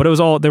cool. But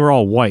they were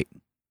all white.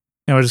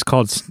 And it was just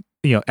called,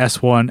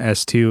 S1,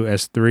 S2,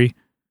 S3.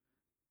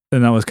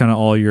 And that was kind of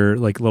all your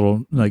like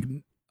little, like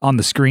on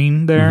the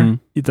screen there,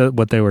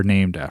 what they were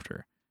named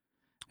after.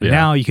 Yeah.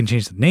 Now you can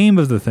change the name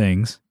of the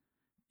things.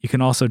 You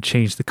can also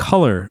change the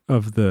color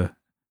of the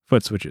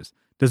foot switches.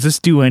 Does this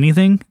do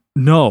anything?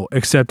 No,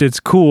 except it's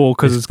cool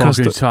because it's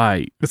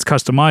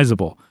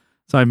customizable.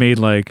 So I made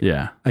like,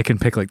 I can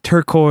pick like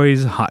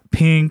turquoise, hot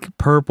pink,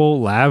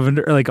 purple,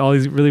 lavender, like all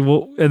these really,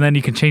 and then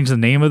you can change the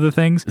name of the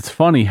things. It's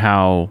funny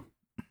how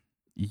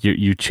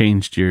you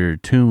changed your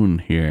tune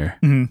here,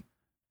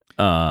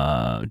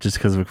 just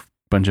because of a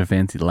bunch of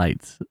fancy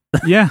lights.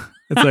 Yeah,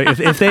 it's like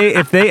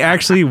if they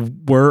actually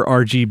were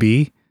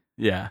RGB,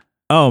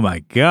 oh my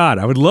god,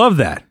 I would love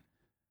that.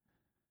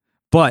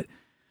 But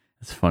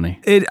it's funny.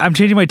 I'm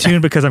changing my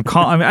tune because I'm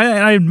calm. I mean,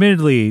 I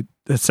admittedly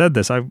said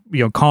this. I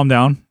calm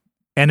down.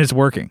 And it's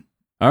working.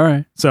 All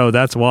right. So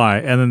that's why.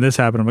 And then this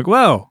happened. I'm like,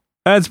 whoa,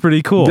 that's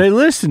pretty cool. They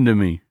listened to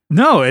me.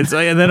 No, it's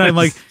and then I'm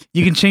like,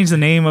 you can change the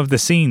name of the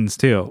scenes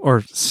too,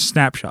 or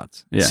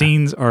snapshots. Yeah.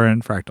 Scenes are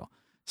in Fractal.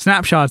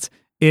 Snapshots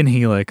in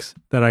Helix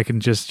that I can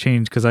just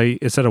change because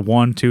instead of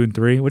 1, 2, and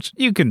 3, which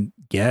you can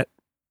get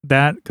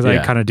that because I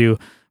kind of do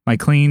my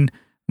clean,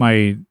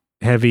 my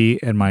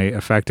heavy, and my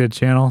affected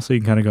channel. So you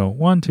can kind of go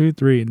 1, 2,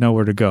 3, know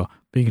where to go.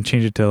 But you can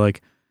change it to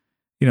like,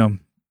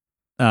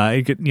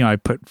 I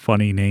put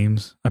funny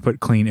names. I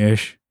put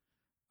clean-ish.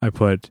 I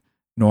put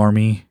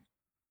normie,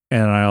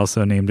 and I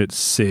also named it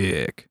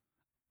sick.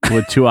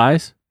 With 2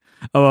 eyes?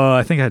 Oh,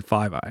 I think I had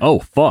 5 eyes. Oh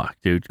fuck,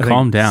 dude!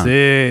 Calm down.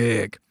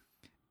 Sick.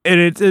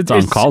 It's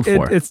uncalled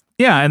for.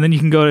 And then you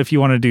can go if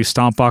you want to do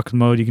stomp box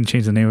mode. You can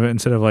change the name of it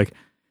instead of like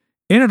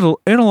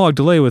analog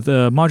delay with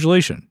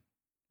modulation,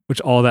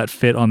 which all that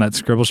fit on that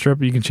scribble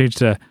strip. You can change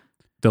to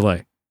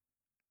delay,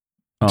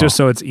 just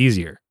so it's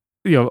easier.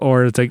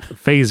 Or it's like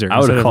phaser. I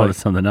would have called it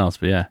something else,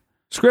 but yeah.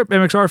 Script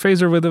MXR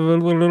phaser with a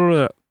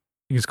you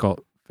can just call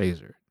it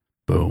phaser.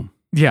 Boom.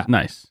 Yeah.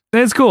 Nice.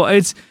 It's cool.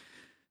 It's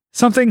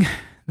something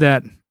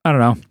that, I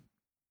don't know,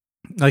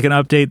 like an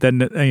update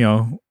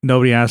that,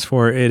 nobody asked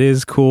for. It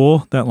is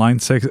cool that Line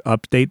 6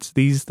 updates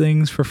these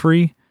things for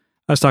free.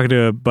 I was talking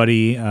to a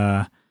buddy,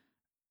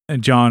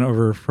 John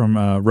over from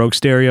Rogue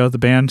Stereo, the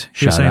band.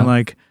 He was saying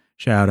like,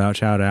 shout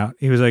out.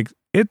 He was like,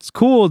 it's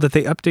cool that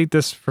they update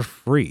this for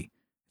free.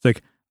 It's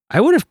like, I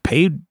would have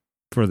paid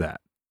for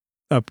that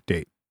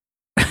update.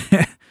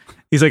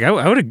 He's like, I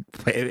would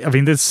have paid. I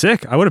mean, that's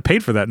sick. I would have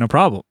paid for that. No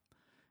problem.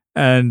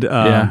 And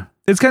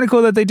it's kind of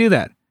cool that they do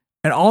that.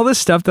 And all this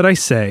stuff that I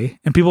say,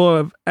 and people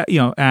have,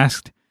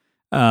 asked,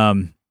 what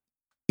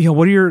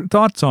are your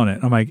thoughts on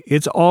it? I'm like,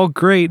 it's all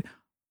great,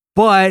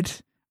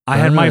 but I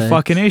had my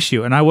fucking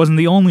issue, and I wasn't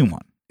the only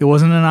one. It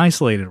wasn't an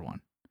isolated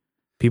one.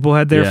 People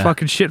had their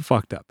fucking shit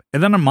fucked up.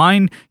 And then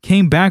mine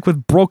came back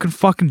with broken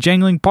fucking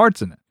jangling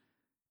parts in it.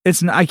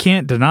 I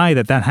can't deny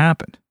that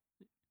happened.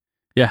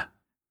 Yeah.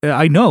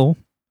 I know,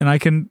 and I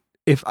can,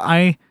 if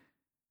I'm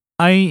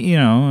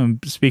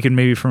speaking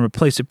maybe from a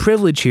place of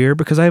privilege here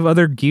because I have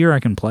other gear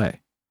I can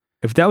play.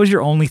 If that was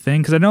your only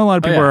thing, because I know a lot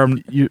of people are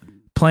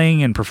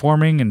playing and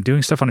performing and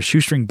doing stuff on a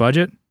shoestring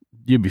budget.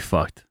 You'd be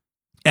fucked.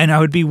 And I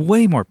would be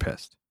way more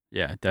pissed.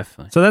 Yeah,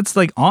 definitely. So that's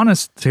like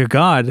honest to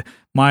God,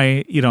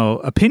 my,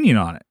 opinion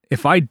on it.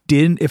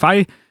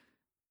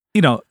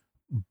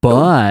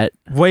 But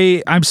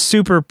I'm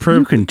super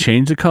you can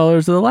change the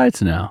colors of the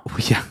lights now.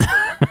 Yeah.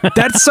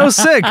 That's so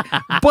sick.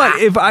 But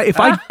if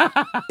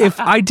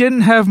I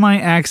didn't have my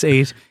Axe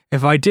 8,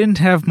 if I didn't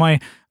have my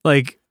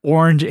like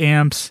orange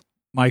amps,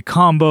 my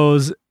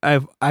combos,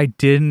 I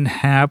didn't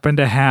happen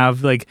to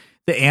have like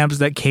the amps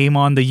that came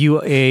on the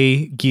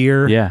UA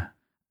gear.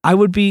 I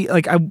would be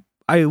like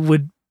I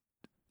would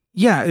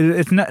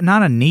it's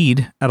not a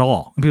need at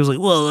all. And people's like,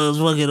 well, it was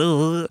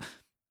fucking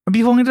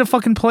people wanted to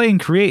fucking play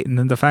and create, and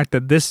then the fact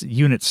that this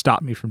unit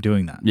stopped me from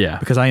doing that. Yeah.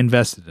 Because I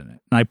invested in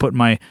it. And I put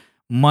my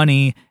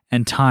money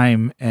and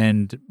time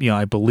and,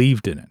 I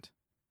believed in it.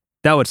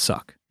 That would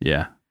suck.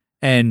 Yeah.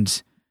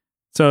 And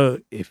so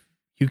if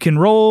you can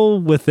roll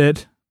with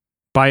it,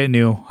 buy it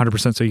new,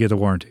 100% so you get the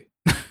warranty.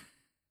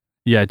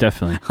 Yeah,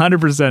 definitely.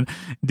 100%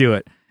 do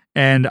it.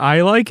 And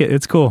I like it.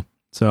 It's cool.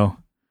 So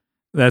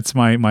that's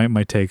my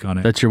take on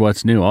it. That's your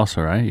what's new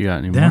also, right? You got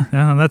any more?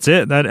 Yeah, that's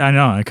it. That I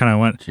know. I kind of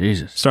went.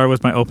 Jesus. Started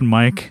with my open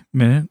mic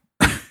minute,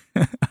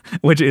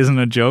 which isn't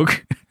a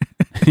joke.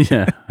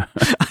 Yeah.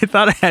 I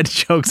thought I had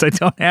jokes. I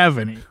don't have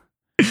any.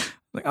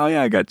 Like, oh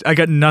yeah, I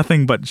got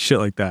nothing but shit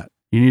like that.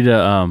 You need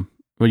to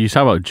when you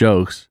talk about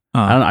jokes,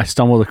 I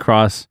stumbled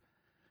across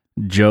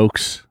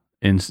jokes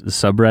in the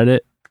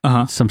subreddit.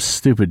 Uh-huh. Some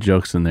stupid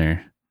jokes in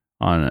there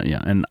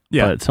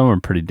but some are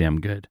pretty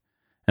damn good.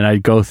 And I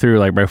go through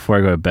like right before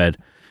I go to bed,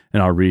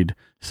 and I'll read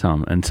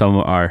some, and some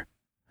are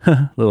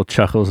little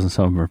chuckles, and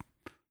some are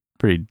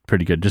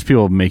pretty good. Just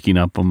people making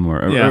up them,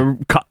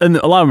 and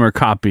a lot of them are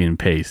copy and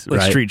paste, like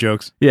right? street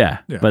jokes. Yeah,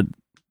 but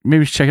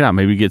maybe check it out.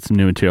 Maybe get some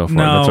new material for it.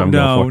 That's what I'm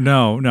going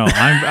for. No.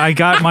 I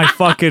got my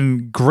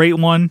fucking great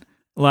one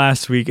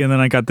last week, and then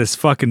I got this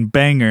fucking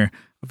banger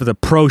for the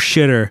pro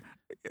shitter.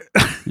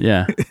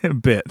 Yeah,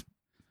 bit.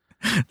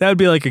 That would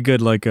be like a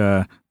good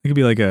it could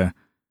be like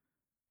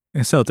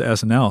sell it to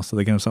SNL so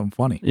they can have something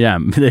funny. Yeah,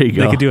 there you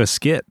go. They could do a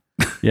skit.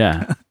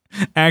 Yeah.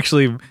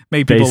 Actually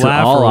make people Base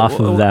laugh. It all off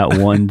of that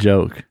one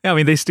joke. Yeah, I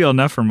mean, they steal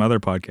enough from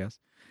other podcasts.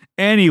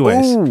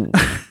 Anyways,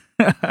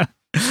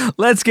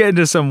 let's get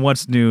into some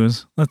what's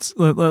news. Oh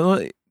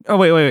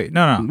wait.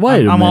 No.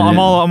 Wait a minute. I'm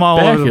all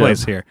over the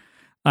place here.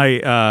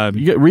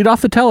 You read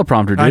off the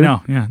teleprompter, dude. I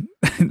know. Yeah.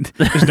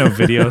 There's no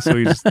video, so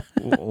we just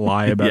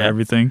lie about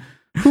everything.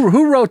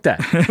 Who wrote that?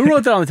 Who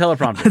wrote that on the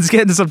teleprompter? Let's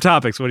get into some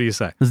topics. What do you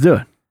say? Let's do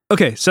it.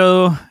 Okay,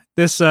 so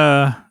this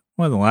the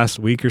last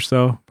week or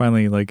so,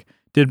 finally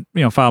did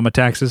file my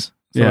taxes,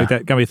 stuff like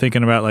that. Got me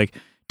thinking about like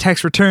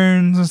tax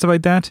returns and stuff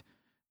like that.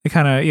 They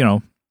kind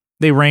of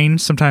they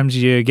range. Sometimes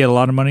you get a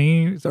lot of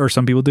money, or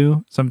some people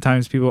do.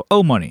 Sometimes people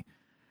owe money.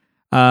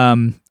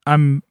 I'm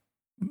not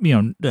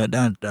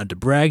to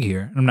brag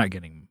here. I'm not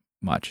getting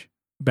much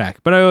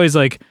back, but I always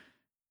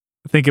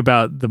think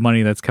about the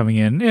money that's coming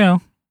in.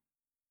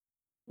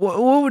 What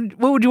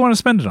would you want to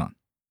spend it on?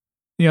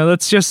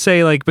 Let's just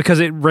say because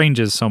it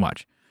ranges so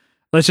much.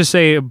 Let's just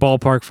say a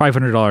ballpark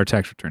 $500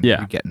 tax return. Yeah.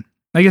 You're getting.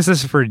 I guess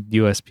this is for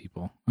U.S.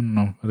 people. I don't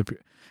know.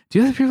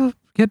 Do other people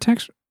get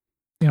tax?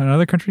 In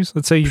other countries?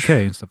 Let's say UK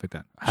and stuff like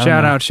that.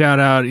 Shout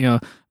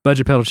out.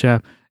 Budget Pedal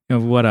Chap.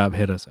 What up?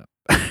 Hit us up.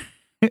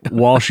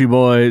 Walshy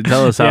boy,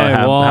 tell us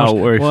how it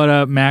works. What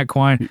up, Matt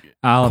Quine?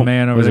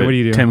 Man over there. What do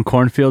you do? Tim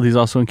Cornfield. He's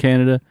also in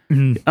Canada.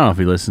 Mm-hmm. I don't know if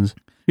he listens.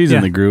 He's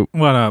in the group.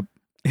 What up?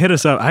 Hit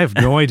us up. I have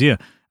no idea.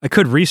 I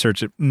could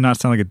research it and not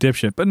sound like a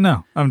dipshit, but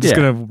no. I'm just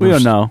going to... We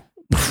don't know.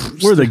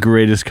 We're the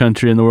greatest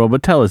country in the world,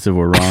 but tell us if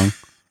we're wrong.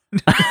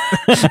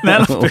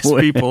 That'll piss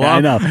people off. I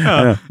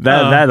know.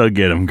 That'll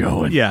get them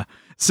going. Yeah.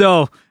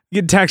 So,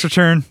 get a tax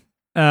return.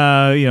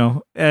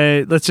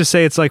 Let's just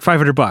say it's like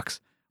 $500.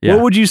 Yeah.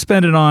 What would you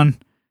spend it on?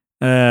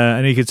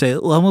 And you could say,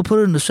 well, I'm going to put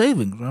it in the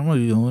savings. I'm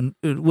going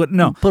to,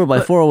 no. Put it by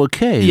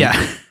 401k.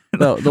 Yeah.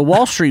 The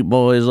Wall Street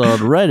boys on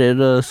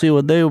Reddit see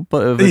what they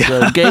put. If it's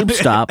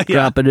GameStop,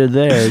 drop it in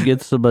there.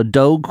 Get some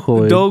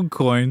Dogecoin.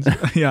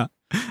 Dogecoins. Yeah.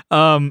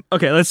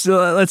 Okay.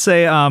 Let's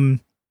say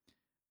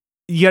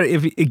you got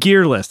a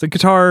gear list, a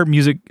guitar,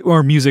 music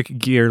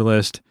gear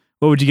list.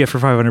 What would you get for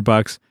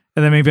 $500?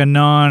 And then maybe a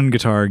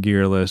non-guitar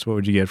gear list. What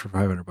would you get for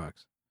 $500?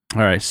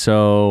 All right.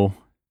 So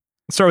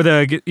start with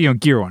a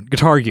gear one,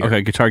 guitar gear.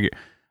 Okay, guitar gear.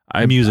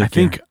 I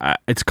think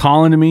it's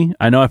calling to me.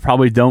 I know I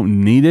probably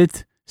don't need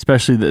it.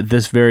 Especially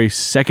this very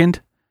second,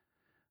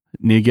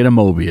 need to get a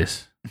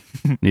Mobius.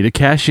 Need to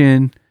cash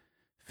in,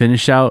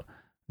 finish out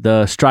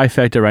the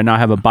Strifecta. Right now I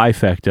have a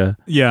Bifecta.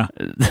 Yeah,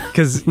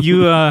 because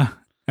you, and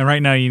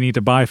right now you need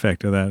to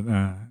Bifecta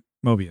that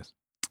Mobius.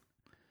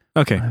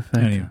 Okay,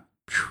 anyway.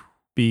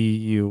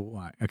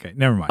 B-U-Y. Okay,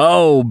 never mind.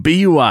 Oh,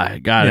 B-U-Y.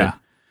 Got it.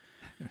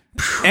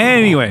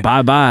 Anyway.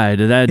 Bye-bye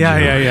to that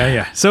joke.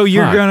 Yeah. So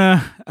you're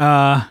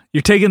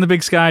you're taking the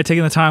big sky,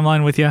 taking the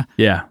timeline with you.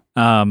 Yeah.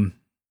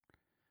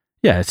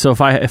 Yeah, so if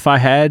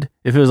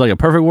it was like a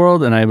perfect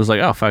world and I was like,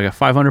 oh, if I got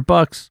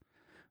 $500,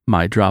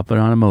 might drop it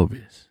on a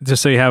Mobius.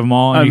 Just so you have them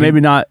all.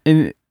 Maybe not.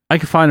 I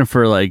could find them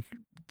for like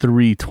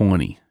 $320.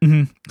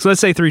 Mm-hmm. So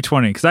let's say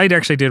 $320 because I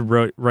actually did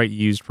write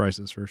used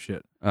prices for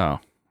shit. Oh,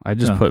 I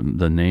just put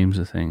the names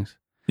of things.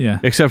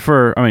 Yeah. Except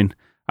for, I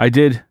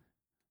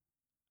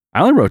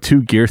only wrote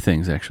 2 gear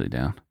things actually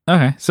down.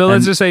 Okay, so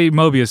let's just say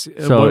Mobius.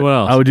 So what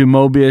else? I would do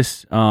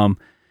Mobius.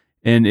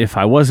 And if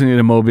I wasn't in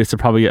a Mobius, I'd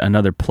probably get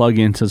another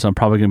plugin since I'm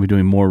probably going to be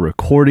doing more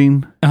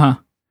recording.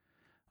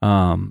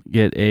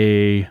 Get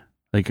a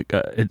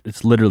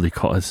it's literally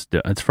called.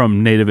 It's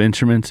from Native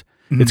Instruments.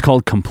 Mm-hmm. It's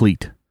called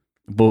Complete,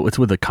 but it's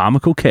with a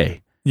comical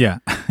K. Yeah,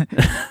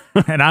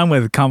 and I'm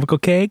with comical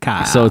K.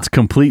 Kyle. So it's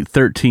Complete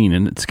 13,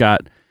 and it's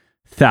got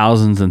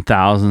thousands and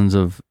thousands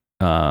of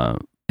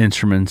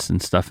instruments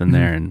and stuff in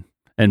there,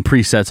 and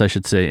presets, I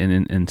should say,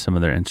 in some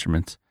of their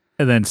instruments.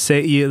 And then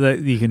say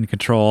you can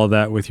control all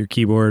that with your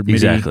keyboard. MIDI.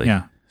 Exactly.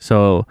 Yeah.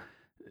 So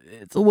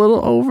it's a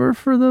little over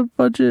for the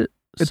budget.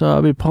 So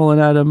I'll be pulling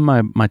out of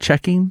my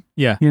checking.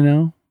 Yeah.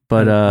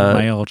 But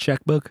my old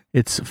checkbook.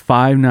 It's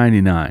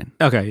 $5.99.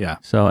 Okay. Yeah.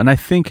 So, and I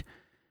think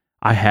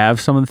I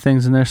have some of the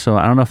things in there. So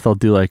I don't know if they'll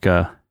do like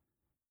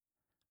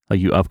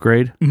you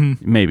upgrade.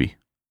 Mm-hmm. Maybe.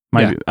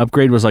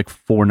 Upgrade was like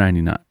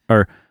 $4.99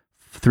 or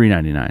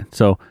 $3.99.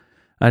 So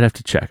I'd have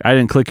to check. I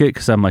didn't click it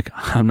because I'm like,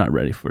 I'm not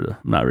ready for that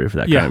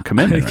kind of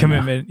commitment.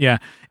 Commitment, yeah.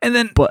 And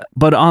then,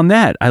 but on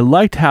that, I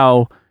liked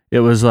how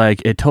it was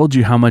like it told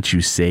you how much you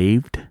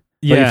saved.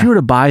 Yeah. Like if you were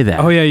to buy that,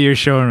 oh yeah, you're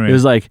showing me. It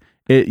was like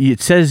it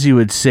says you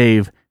would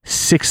save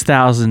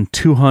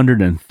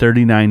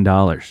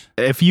 $6,239.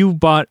 If you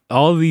bought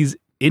all of these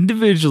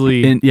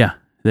individually, And yeah,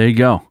 there you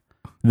go.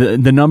 The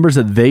numbers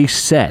that they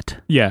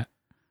set, yeah,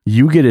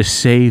 you get to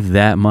save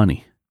that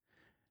money.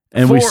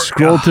 And we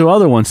scrolled through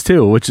other ones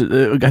too, which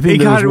I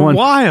think there was one.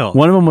 Wild.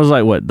 One of them was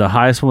like what? The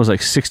highest one was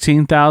like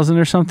 16,000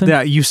 or something.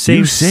 Yeah, you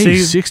saved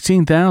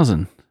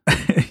 16,000.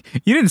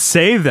 You didn't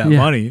save that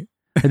money.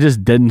 I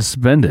just didn't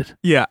spend it.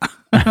 Yeah.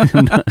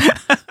 I'm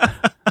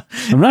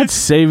not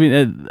saving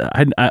it.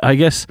 I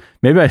guess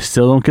maybe I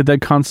still don't get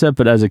that concept,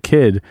 but as a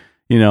kid,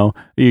 you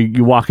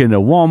walk into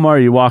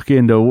Walmart, you walk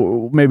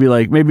into maybe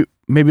like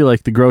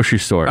the grocery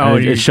store. Oh,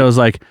 and it shows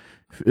like,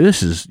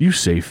 you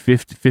save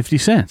 50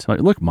 cents.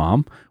 Like, look,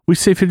 Mom, we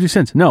save 50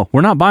 cents. No,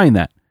 we're not buying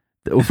that.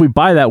 If we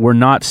buy that, we're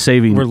not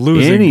saving We're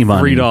losing any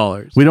money.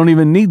 $3. We don't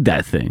even need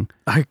that thing.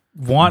 I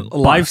want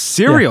Life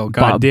cereal,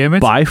 God damn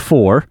it. Buy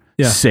 4,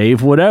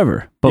 save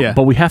whatever.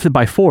 But we have to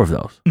buy 4 of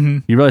those. Mm-hmm.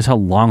 You realize how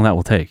long that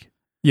will take.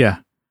 Yeah.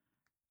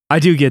 I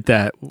do get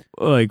that.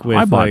 Like with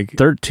I bought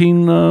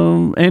 13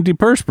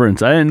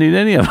 antiperspirants. I didn't need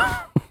any of them.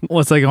 Well,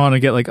 it's like I want to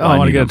get I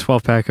want to get a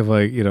 12-pack of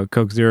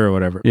Coke Zero or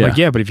whatever. Yeah. Like,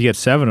 yeah, but if you get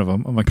 7 of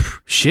them, I'm like,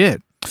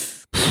 shit.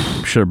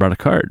 Should have brought a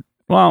card.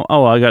 Well,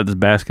 I got this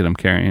basket I'm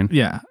carrying.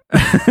 Yeah.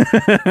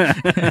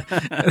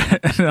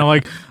 And I'm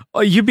like,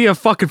 you'd be a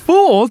fucking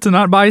fool to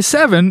not buy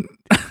 7.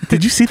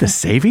 Did you see the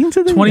savings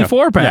in them?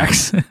 24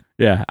 packs.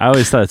 Yeah, I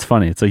always thought it's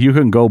funny. It's like you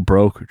can go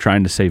broke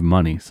trying to save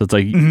money. So it's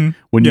like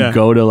when you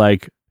go to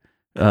like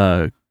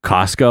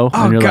Costco. Oh,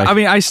 and you're God. like, I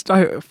mean, I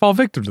fall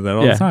victim to that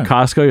all the time.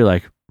 Costco, you're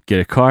like, get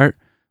a cart.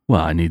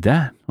 Well, I need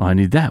that. Well, I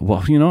need that. Well,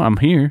 I'm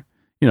here.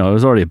 It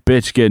was already a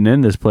bitch getting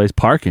in this place,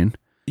 parking.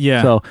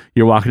 Yeah. So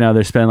you're walking out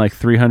there spending like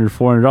 $300,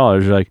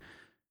 $400. You're like,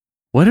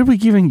 what did we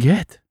even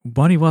get?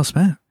 Money well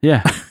spent.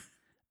 Yeah.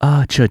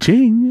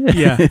 Cha-ching.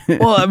 Yeah.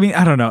 Well, I mean,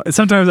 I don't know.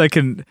 Sometimes I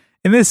can,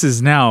 and this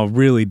is now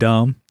really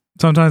dumb.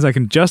 Sometimes I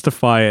can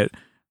justify it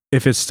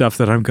if it's stuff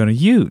that I'm going to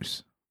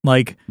use.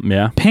 Like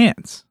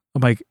pants.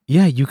 I'm like,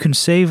 yeah, you can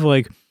save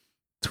like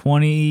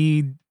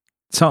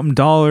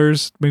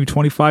 $20-something, maybe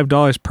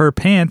 $25 per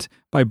pant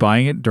by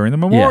buying it during the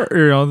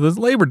Memorial, the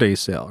Labor Day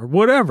sale or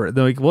whatever.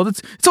 They're like, well,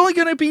 it's only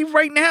going to be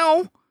right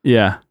now.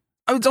 Yeah.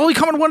 It's only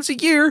coming once a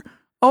year.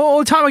 All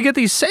the time I get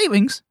these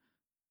savings,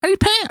 I need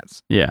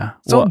pants. Yeah.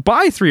 So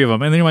buy 3 of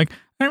them. And then you're like,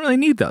 I don't really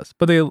need those,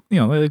 but they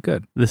look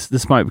good.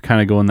 This might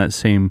kind of go in that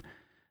same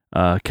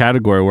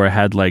category where I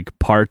had like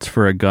parts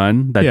for a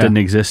gun that didn't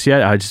exist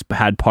yet. I just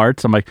had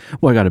parts. I'm like,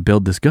 well, I got to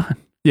build this gun.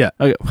 Yeah.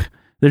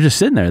 They're just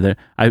sitting there.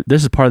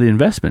 This is part of the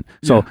investment.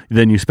 So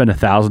then you spend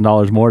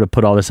 $1,000 more to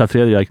put all this stuff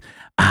together. You're like,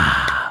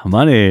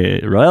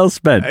 money well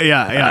spent.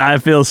 Yeah. I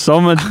feel so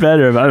much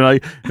better. I'm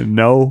like,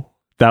 no,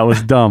 that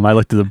was dumb. I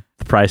looked at the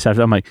price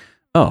after. I'm like,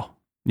 oh.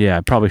 Yeah,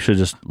 I probably should have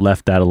just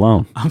left that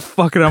alone. I'm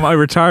fucking up my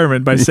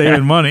retirement by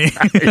saving money.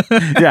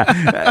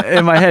 Yeah.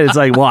 In my head, it's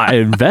like, well, I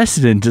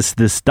invested in just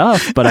this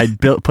stuff, but I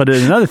put it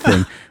in another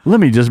thing.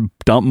 Let me just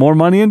dump more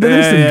money into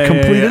this and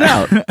complete it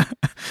out.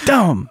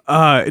 Dumb.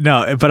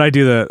 No, but I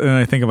do that, and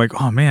I think I'm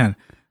like, oh man,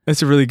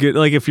 that's a really good.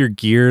 Like if your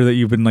gear that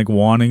you've been like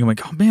wanting, I'm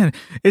like, oh man,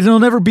 it'll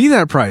never be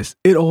that price.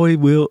 It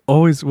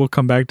always will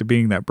come back to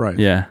being that price.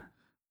 Yeah.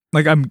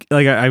 Like I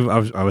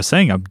was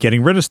saying, I'm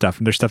getting rid of stuff,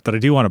 and there's stuff that I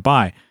do want to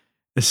buy.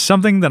 It's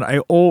something that I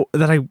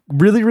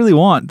really, really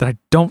want that I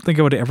don't think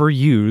I would ever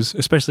use,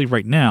 especially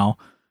right now.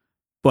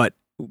 But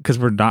because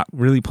we're not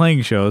really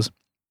playing shows,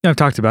 I've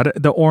talked about it.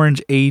 The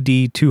orange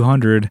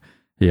AD200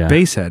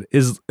 bass head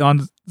is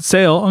on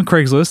sale on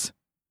Craigslist,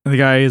 and the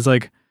guy is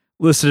like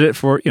listed it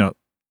for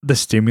the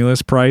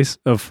stimulus price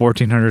of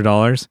 $1,400,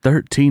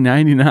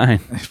 $1,399,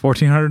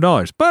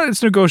 $1,400, but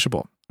it's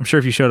negotiable. I'm sure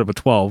if you showed up at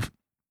 12,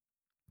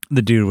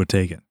 the dude would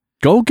take it.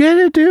 Go get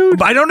it, dude.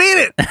 But I don't need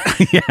it.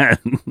 Yeah.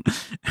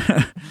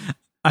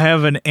 I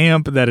have an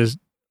amp that is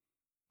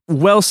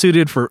well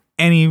suited for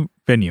any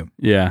venue.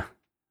 Yeah.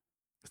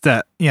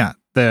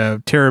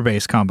 The Terra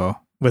bass combo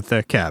with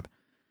the cab.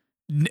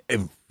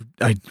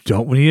 I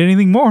don't need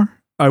anything more.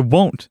 I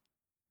won't.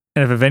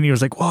 And if a venue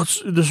is like, well,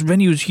 this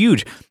venue is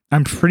huge,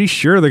 I'm pretty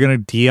sure they're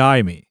going to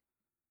DI me.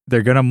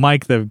 They're going to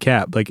mic the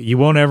cab. Like, you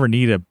won't ever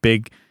need a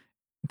big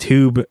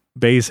tube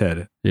bass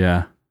head.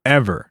 Yeah.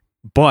 Ever.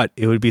 But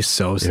it would be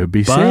so sick. It would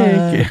be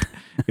sick.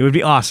 It would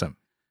be awesome.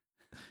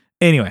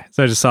 Anyway,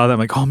 so I just saw that. I'm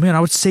like, oh man, I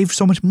would save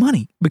so much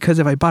money because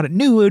if I bought it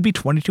new, it would be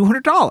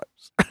 $2,200.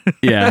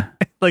 Yeah.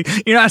 Like,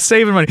 you're not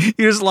saving money.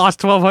 You just lost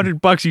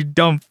 $1,200, you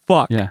dumb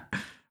fuck. Yeah.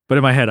 But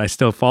in my head, I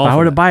still fall. If I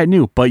were to buy it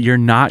new, but you're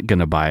not going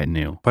to buy it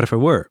new. But if I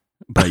were.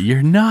 But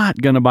you're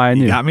not going to buy it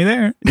new. You got me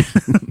there.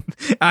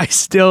 I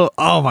still,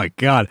 oh my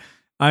God.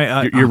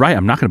 You're right.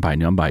 I'm not going to buy it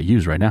new. I'm buying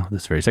used right now,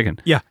 this very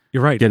second. Yeah,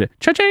 you're right. Get it.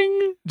 Cha-ching.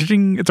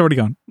 Cha-ching. It's already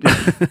gone.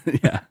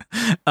 Yeah.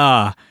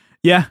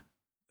 Yeah.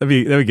 That'd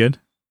be good.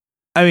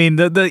 I mean,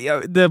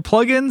 the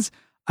plugins,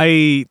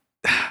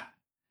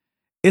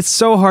 it's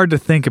so hard to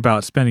think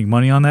about spending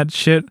money on that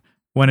shit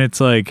when it's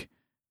like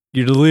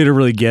you're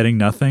literally getting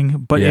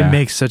nothing, but it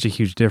makes such a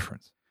huge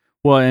difference.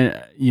 Well,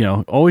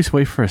 and always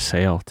wait for a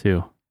sale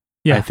too.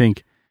 Yeah. I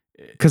think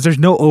because there's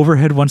no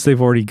overhead once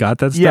they've already got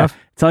that stuff.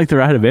 It's not like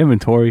they're out of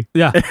inventory.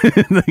 Yeah.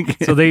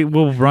 So they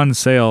will run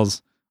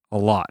sales a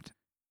lot.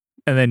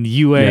 And then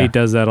UA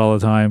does that all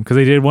the time because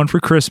they did one for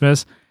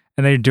Christmas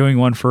and they're doing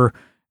one for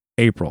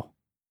April.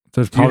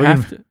 So it's probably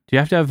do you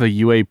have to have a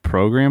UA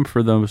program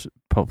for those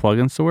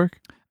plugins to work?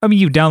 I mean,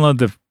 you download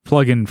the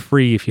plugin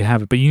free if you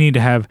have it, but you need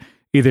to have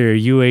either a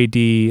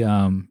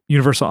UAD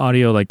Universal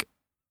Audio like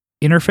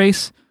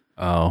interface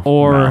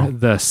or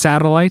the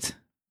satellite,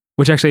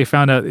 which actually I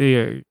found out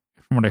from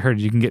what I heard,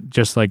 you can get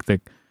just like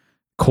the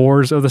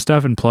cores of the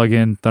stuff and plug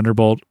in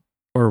Thunderbolt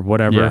or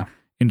whatever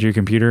into your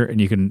computer,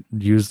 and you can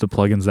use the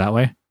plugins that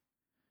way.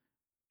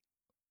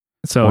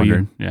 So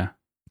you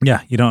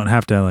don't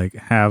have to like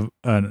have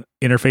an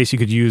interface. You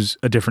could use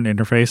a different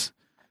interface.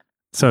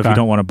 So if you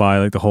don't want to buy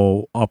like the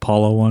whole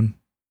Apollo one,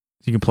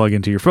 you can plug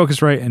into your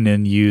Focusrite and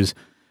then use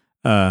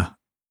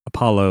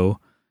Apollo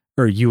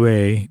or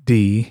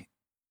UAD.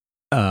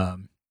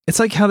 It's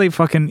like how they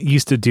fucking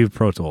used to do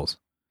Pro Tools.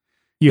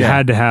 You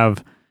had to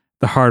have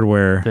the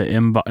hardware,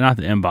 not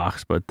the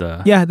inbox, but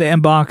the the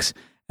inbox,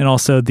 and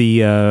also the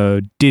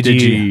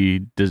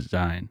Digi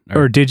Design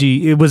or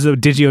Digi. It was a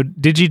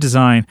Digi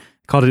Design.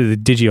 Called it the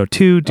Digio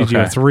 2,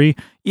 Digio 3.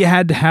 You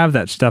had to have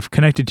that stuff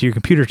connected to your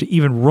computer to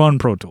even run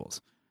Pro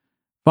Tools.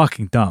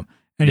 Fucking dumb.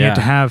 And you have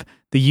to have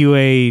the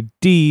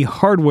UAD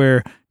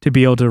hardware to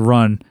be able to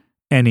run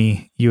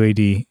any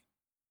UAD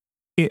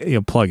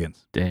plugins.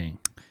 Dang.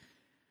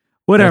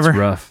 Whatever. That's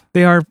rough.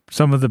 They are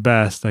some of the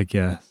best, I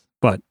guess.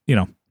 But,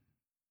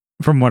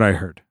 from what I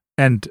heard.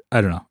 And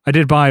I don't know. I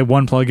did buy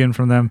one plugin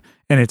from them,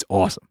 and it's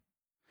awesome.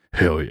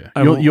 Hell yeah.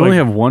 You only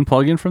have one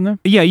plugin from them?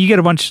 Yeah, you get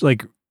a bunch,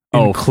 like,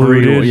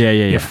 included.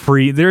 Free. Yeah.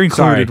 Free. They're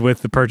included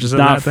with the purchase of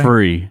that thing. Not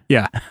free.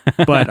 Yeah.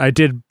 But I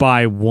did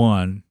buy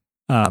one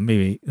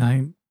maybe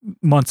 9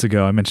 months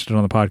ago. I mentioned it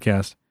on the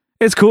podcast.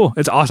 It's cool.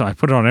 It's awesome. I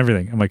put it on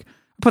everything. I'm like,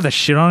 I put that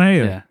shit on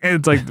anything. Yeah.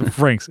 It's like the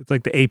Franks. It's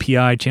like the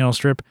API channel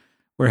strip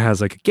where it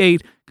has like a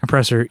gate,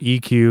 compressor,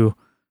 EQ,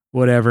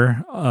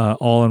 whatever,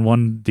 all in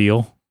one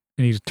deal.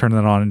 And you just turn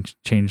that on and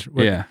change.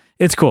 Yeah.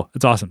 It's cool.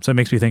 It's awesome. So it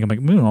makes me think, I'm like,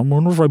 I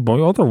wonder if I buy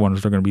other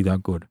ones, they're going to be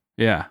that good.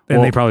 Yeah.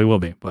 And they probably will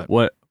be. But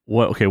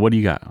Okay, what do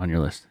you got on your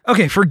list?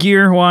 Okay, for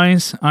gear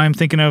wise, I'm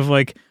thinking of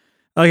like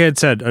I had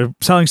said,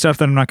 selling stuff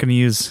that I'm not going to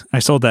use. I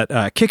sold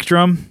that kick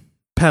drum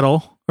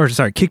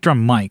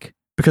mic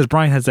because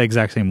Brian has the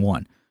exact same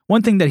one.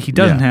 One thing that he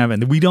doesn't have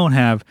and that we don't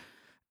have,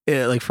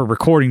 like for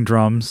recording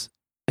drums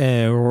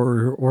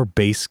or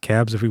bass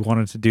cabs, if we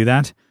wanted to do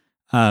that,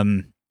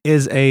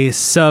 is a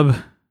sub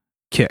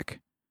kick.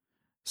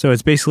 So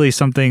it's basically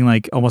something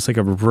like almost like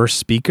a reverse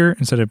speaker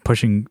instead of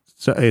pushing.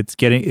 So it's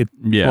getting it.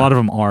 Yeah. A lot of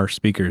them are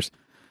speakers.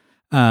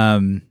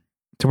 To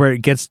where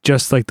it gets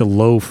just like the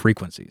low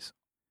frequencies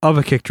of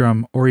a kick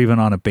drum or even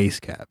on a bass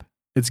cab.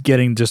 It's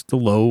getting just the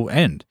low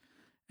end.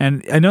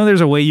 And I know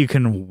there's a way you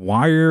can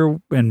wire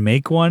and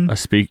make one. Out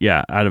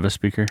of a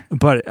speaker.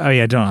 But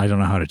I don't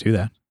know how to do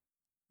that.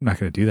 I'm not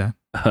going to do that.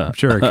 I'm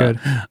sure I could.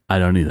 I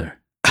don't either.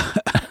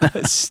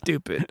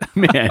 Stupid.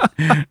 Man.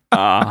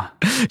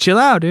 Chill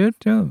out, dude.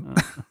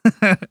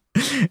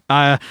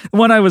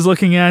 One I was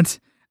looking at,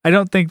 I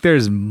don't think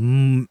there's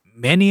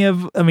many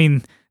of,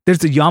 there's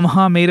the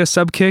Yamaha made a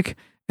sub kick,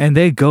 and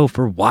they go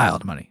for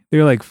wild money.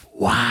 They're like,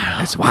 wow,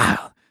 it's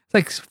wild. It's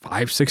like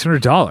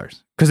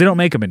 $500-$600 because they don't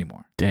make them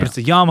anymore. Damn. But it's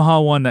the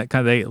Yamaha one that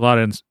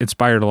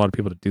inspired a lot of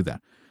people to do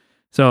that.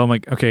 So I'm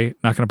like, okay,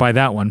 not going to buy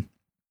that one.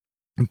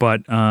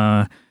 But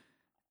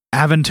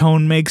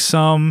Aventone makes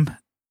some,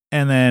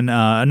 and then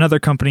another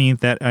company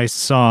that I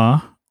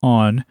saw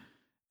on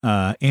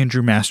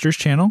Andrew Masters'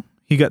 channel.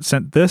 He got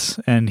sent this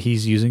and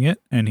he's using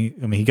it, and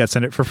he got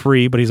sent it for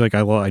free, but he's like,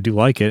 I do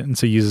like it, and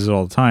so he uses it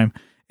all the time.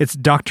 It's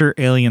Dr.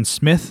 Alien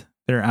Smith.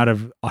 They're out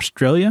of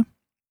Australia.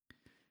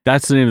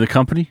 That's the name of the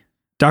company?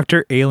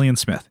 Dr. Alien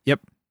Smith.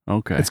 Yep.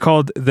 Okay. It's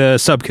called the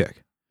Subkick.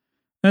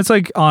 And it's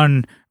like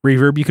on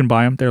Reverb, you can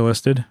buy them. They're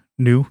listed.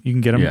 New, you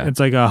can get them. Yeah. It's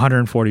like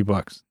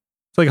 $140. It's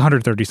like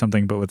 130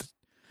 something, but with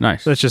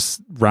nice. Let's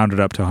just round it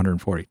up to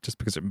 140 just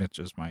because it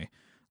matches my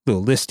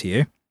little list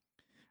here.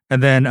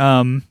 And then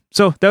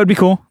so that would be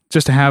cool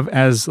just to have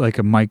as like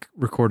a mic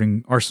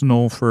recording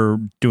arsenal for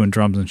doing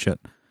drums and shit.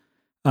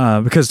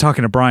 Because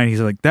talking to Brian, he's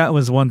like, that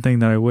was one thing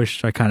that I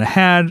wish I kind of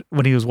had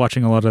when he was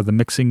watching a lot of the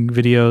mixing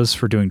videos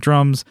for doing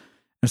drums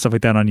and stuff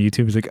like that on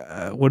YouTube. He's like,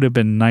 would have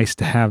been nice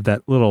to have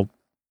that little,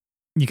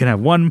 you can have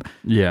one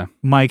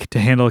mic to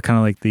handle kind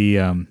of like the,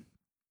 I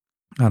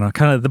don't know,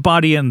 kind of the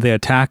body and the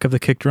attack of the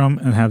kick drum,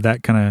 and have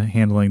that kind of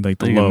handling like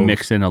the you low. Can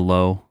mix in a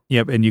low.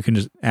 Yep, and you can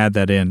just add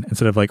that in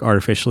instead of like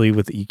artificially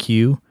with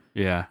EQ.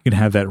 Yeah. You can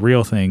have that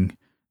real thing,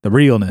 the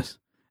realness,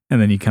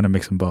 and then you kind of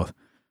mix them both.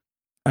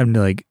 I'm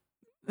like,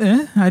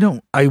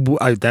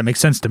 that makes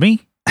sense to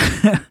me.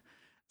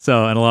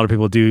 So, and a lot of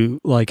people do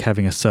like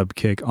having a sub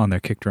kick on their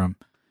kick drum.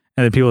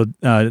 And then people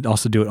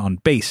also do it on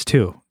bass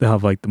too. They'll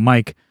have like the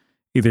mic,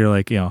 either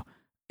like,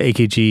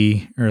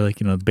 AKG or like,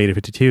 the Beta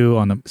 52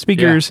 on the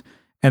speakers. Yeah.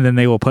 And then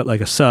they will put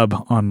like a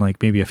sub on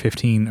like maybe a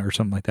 15 or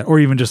something like that. Or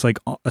even just like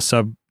a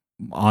sub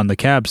on the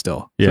cab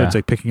still. So it's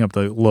like picking up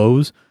the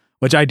lows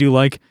which I do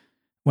like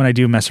when I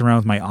do mess around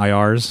with my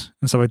IRs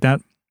and stuff like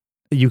that.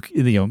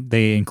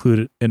 They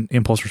include an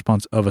impulse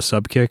response of a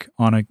sub kick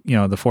on a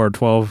the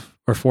 412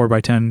 or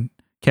 4x10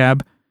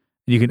 cab.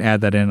 You can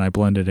add that in. I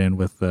blend it in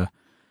with the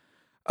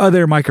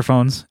other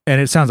microphones, and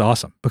it sounds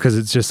awesome because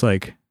it's just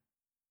like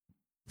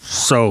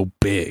so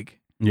big.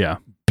 Yeah.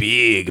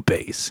 Big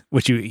bass,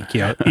 which you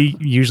EQ out,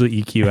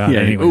 usually EQ out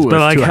anyways. Ooh, but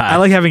I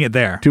like having it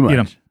there. Too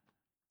much.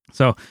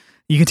 So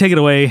you can take it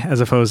away as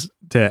opposed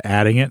to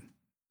adding it.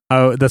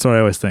 Oh, that's what I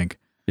always think.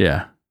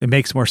 Yeah. It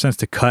makes more sense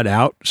to cut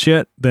out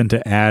shit than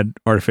to add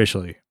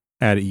artificially,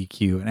 add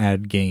EQ and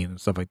add gain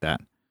and stuff like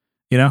that.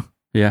 You know?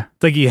 Yeah.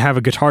 It's like you have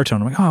a guitar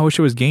tone. I'm like, oh, I wish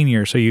it was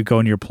gainier. So you go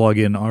in your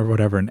plug-in or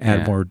whatever and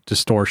add more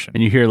distortion.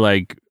 And you hear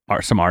like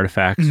some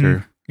artifacts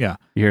or you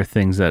hear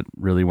things that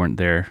really weren't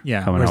there.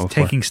 Yeah. Coming out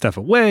before. Taking stuff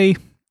away.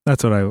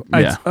 That's what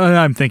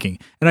I'm thinking.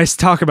 And I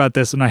talk about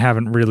this and I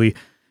don't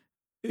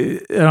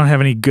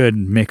have any good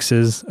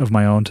mixes of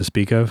my own to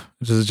speak of.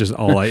 This is just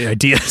all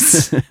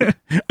ideas.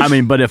 I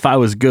mean, but if I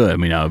was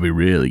good, I would be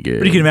really good.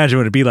 But you can imagine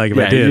what it'd be like if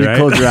I did, you right?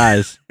 Close your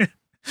eyes.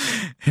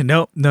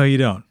 No, you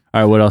don't.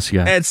 All right, what else you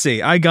got? Let's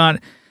see. I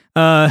got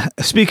a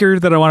speaker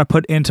that I want to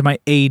put into my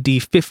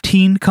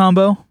AD15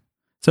 combo.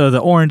 So the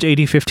orange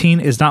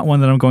AD15 is not one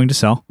that I'm going to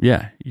sell.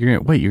 Yeah. You're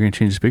gonna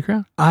change the speaker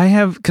out? I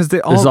have, because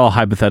this is all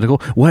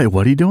hypothetical. Wait,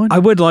 what are you doing? I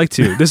would like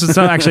to. This is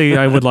actually,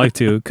 I would like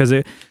to, because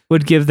it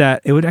would give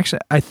that,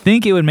 I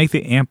think it would make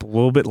the amp a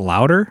little bit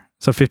louder.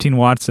 So 15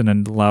 watts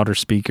and a louder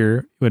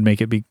speaker would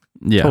make it be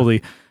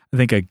totally, I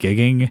think a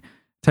gigging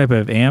type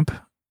of amp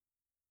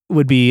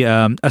would be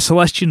a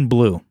Celestion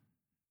Blue.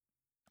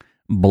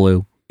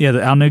 Blue. Yeah, the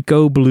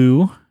Alnico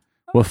Blue.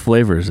 What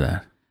flavor is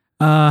that?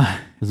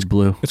 It's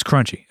blue. It's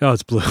crunchy. Oh,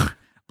 it's blue.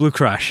 Blue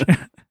Crush.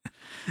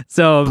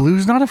 So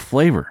blue's not a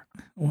flavor.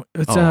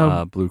 It's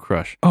Blue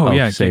Crush. Oh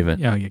yeah, save it.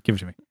 Yeah, give it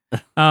to me.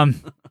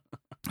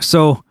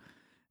 So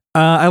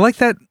I like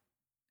that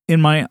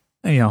in my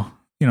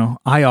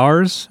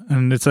IRs,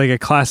 and it's like a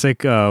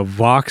classic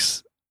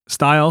Vox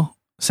style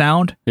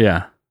sound.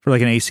 Yeah. For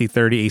like an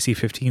AC30,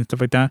 AC15, stuff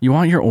like that. You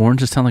want your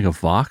orange to sound like a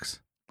Vox?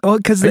 Oh,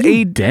 because the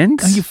A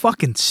dense? Are you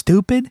fucking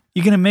stupid?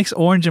 You're gonna mix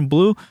orange and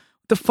blue? What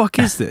the fuck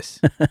is this?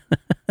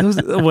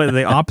 What are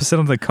they opposite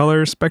of the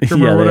color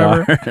spectrum or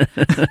whatever?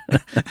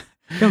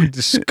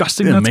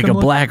 Disgusting. That's make a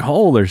black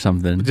hole or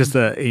something. Just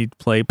a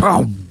 8-play.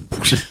 Boom.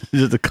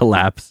 Just a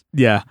collapse.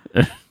 Yeah.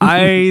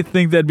 I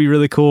think that'd be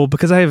really cool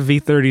because I have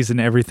V30s and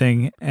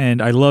everything,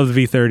 and I love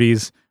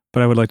V30s,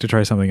 but I would like to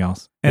try something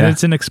else. And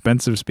it's an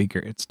expensive speaker.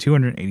 It's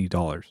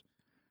 $280.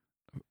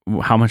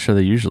 How much are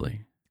they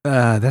usually?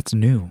 That's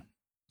new.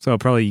 So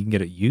probably you can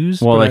get it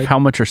used. Well, like how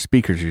much are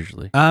speakers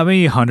usually?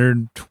 Maybe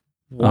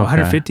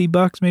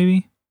 $150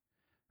 maybe.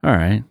 All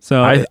right.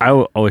 So I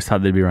always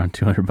thought they'd be around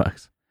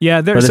 $200.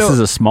 Yeah, but this is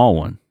a small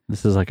one.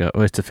 This is like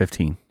it's a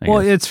 15.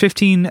 It's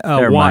 15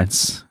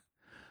 watts.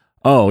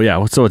 Oh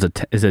yeah. So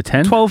is it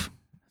 10? 12.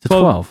 It's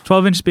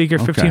 12-inch speaker,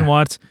 15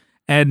 watts,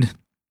 and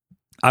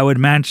I would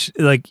match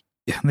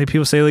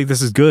people say like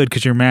this is good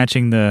because you're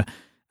matching the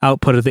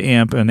output of the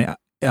amp and the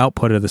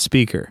output of the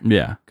speaker.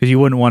 Yeah. Because you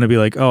wouldn't want to be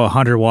like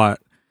 100 watt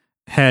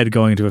head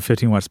going into a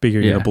 15 watt speaker,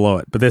 you're gonna blow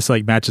it. But this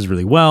matches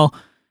really well,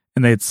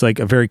 and it's like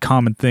a very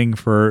common thing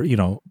for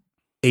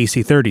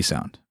AC30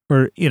 sound.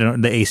 Or,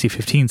 the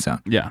AC15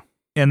 sound. Yeah.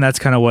 And that's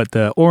kind of what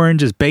the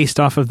orange is based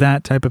off of,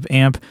 that type of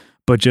amp,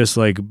 but just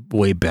like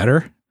way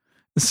better.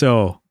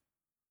 So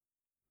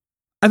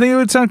I think it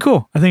would sound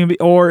cool. I think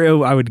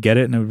I would get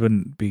it and it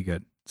wouldn't be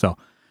good. So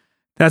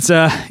that's,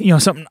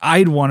 something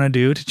I'd want to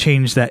do to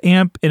change that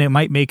amp, and it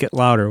might make it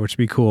louder, which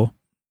would be cool.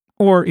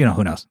 Or,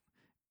 who knows?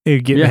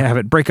 Have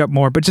it break up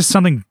more, but just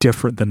something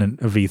different than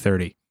a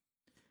V30.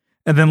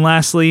 And then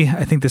lastly,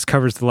 I think this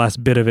covers the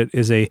last bit of it,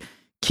 is a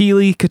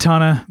Keeley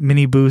Katana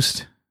Mini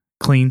Boost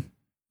Clean,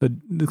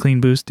 the Clean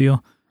Boost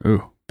deal.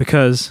 Ooh.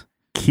 Because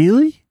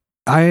Keeley?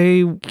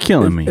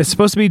 Killing me. It's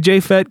supposed to be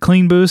JFET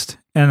Clean Boost,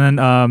 and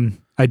then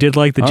I did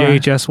like the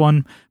JHS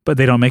one, but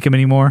they don't make them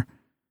anymore,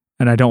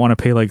 and I don't want to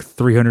pay like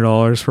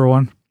 $300 for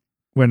one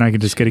when I can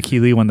just get a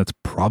Keeley one that's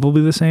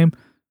probably the same.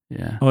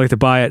 Yeah. I like to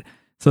buy it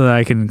so that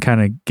I can kind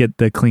of get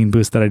the Clean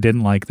Boost that I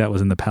didn't like that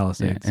was in the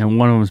Palisades. Yeah. And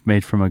one of them was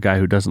made from a guy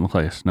who doesn't look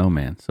like a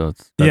snowman, so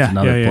that's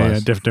another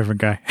plus. Yeah,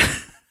 different guy.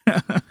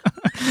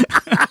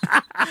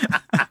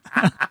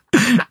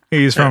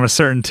 He's from a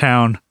certain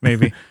town,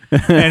 maybe.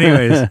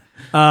 Anyways,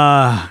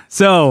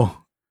 so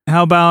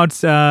how about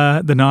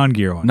the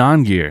non-gear one?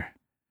 Non-gear.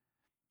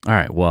 All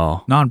right,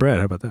 well, non-bread.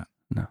 How about that?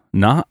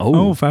 No,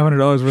 $500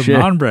 worth of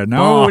non-bread.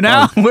 No,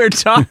 now we're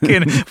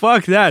talking.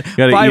 Fuck that.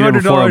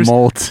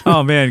 $500.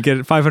 Oh man, get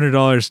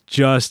 $500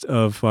 just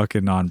of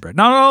fucking non-bread.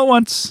 Not all at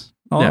once.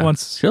 All at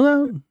once. Chill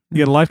out. You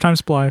get a lifetime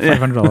supply.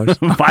 $500.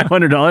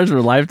 $500 for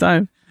a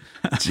lifetime.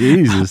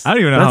 Jesus, I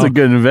don't even know. That's a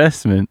good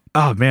investment.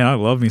 Oh man, I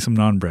love me some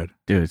non-bread,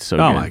 dude. It's so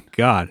good. Oh my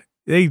god,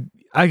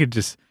 I could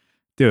just,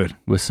 dude,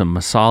 with some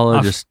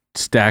masala, just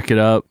stack it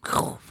up,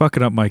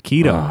 fucking up my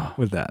keto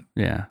with that.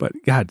 Yeah, but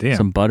goddamn,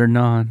 some butter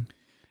naan.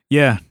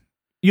 Yeah,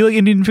 you like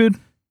Indian food?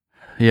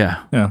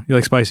 Yeah, you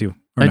like spicy?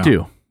 I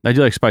do. I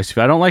do like spicy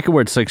food. I don't like it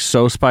where it's like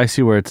so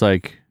spicy where it's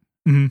like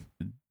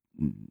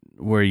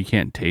where you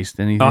can't taste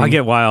anything. Oh, I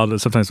get wild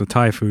sometimes with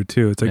Thai food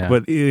too. It's like,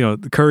 but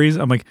the curries,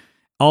 I'm like,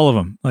 all of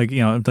them. Like,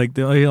 it's like,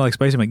 oh, you like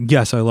spicy? I'm like,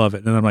 yes, I love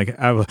it. And I'm like,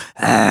 my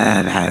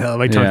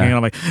tongue, and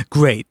I'm like,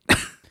 great.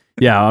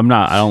 Yeah, I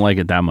don't like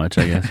it that much,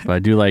 I guess, but I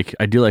do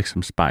like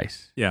some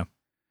spice. Yeah.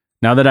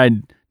 Now that I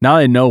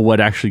know what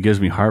actually gives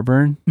me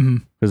heartburn,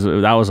 because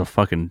that was a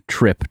fucking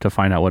trip to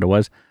find out what it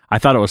was. I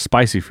thought it was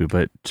spicy food,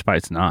 but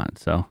it's not.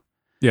 So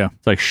yeah,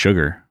 it's like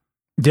sugar.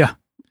 Yeah,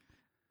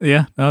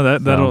 yeah. Oh,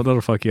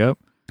 that'll fuck you up.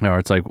 Or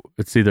it's like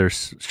it's either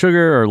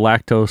sugar or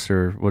lactose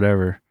or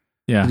whatever.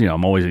 Yeah,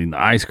 I'm always eating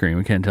the ice cream.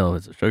 We can't tell if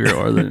it's a sugar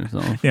or the.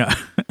 So. Yeah,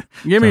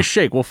 give me a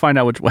shake. We'll find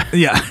out which one.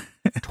 Yeah.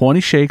 20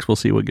 shakes. We'll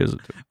see what gives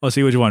it to. We'll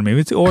see which one. Maybe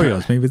it's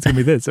Oreos. Maybe it's gonna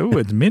be this. Oh,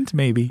 it's mint.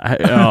 Maybe.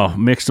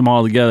 Mixed them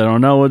all together. I don't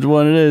know which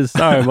one it is.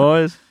 Sorry,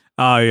 boys.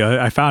 Oh,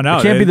 yeah, I found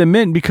out. It can't be the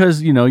mint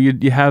because you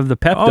have the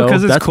Pepto. Oh,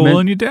 because it's That's cooling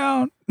mint. you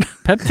down.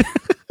 Pepto.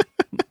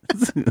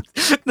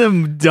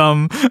 The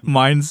dumb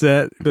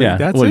mindset. Yeah,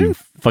 that's what it. Are you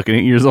fucking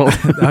 8 years old?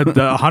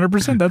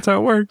 100%. That's how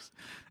it works.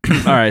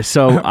 All right,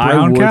 so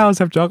brown cows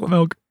have chocolate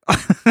milk.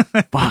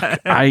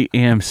 Fuck, I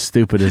am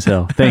stupid as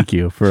hell. Thank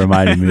you for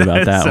reminding me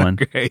about that so one.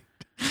 Great.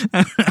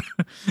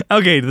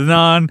 Okay, the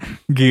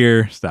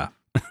non-gear stuff.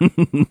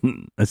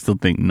 I still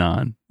think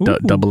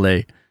double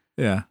A.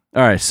 Yeah.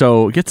 All right,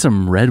 so get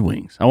some Red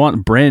Wings. I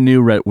want brand new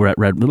Red Wings.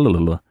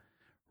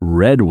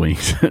 Red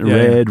Wings.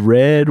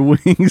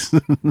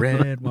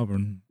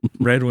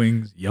 Red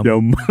Wings.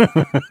 Yum.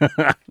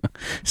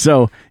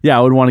 So, yeah,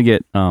 I would want to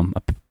get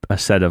a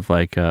set of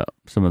like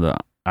some of the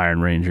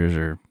Iron Rangers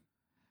or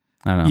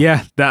I don't know.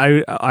 Yeah,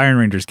 the Iron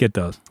Rangers, get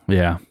those.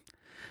 Yeah.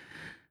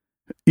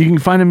 You can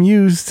find them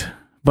used,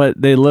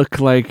 but they look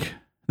like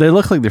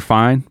they're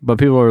fine, but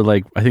people are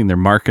like, I think they're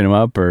marking them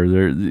up or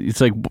it's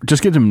like,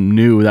 just get them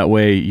new. That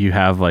way you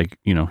have like,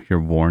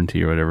 your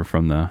warranty or whatever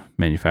from the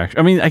manufacturer.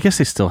 I mean, I guess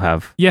they still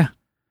have. Yeah.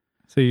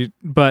 So I've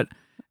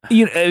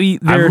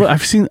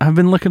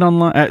been looking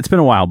online. It's been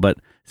a while, but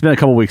it's been a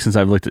couple weeks since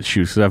I've looked at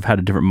shoes because I've had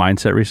a different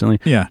mindset recently.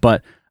 Yeah.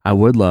 But I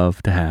would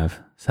love to have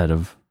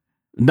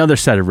another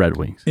set of Red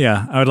Wings.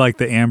 Yeah. I would like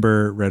the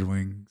Amber Red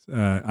Wings,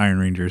 Iron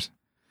Rangers.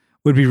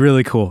 Would be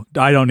really cool.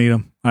 I don't need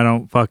them. I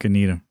don't fucking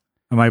need them.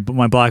 My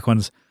black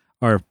ones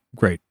are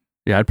great.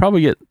 Yeah, I'd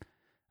probably get.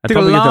 Took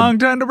a long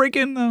time to break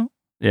in though.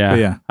 Yeah,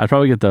 yeah. I'd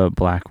probably get the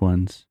black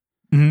ones.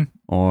 Mm-hmm.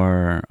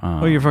 Or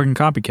you're a fucking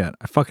copycat.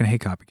 I fucking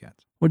hate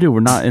copycats. Well, dude,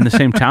 we're not in the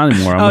same town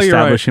anymore. I'm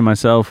establishing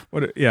myself.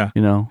 Yeah.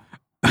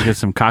 Get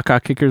some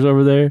caca kickers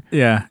over there.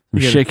 Yeah.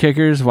 Some shit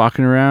kickers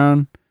walking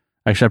around.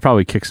 Actually, I'd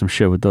probably kick some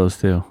shit with those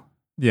too.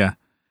 Yeah.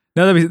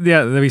 No,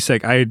 that'd be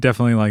sick. I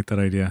definitely like that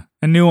idea.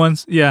 And new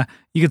ones, yeah,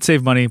 you could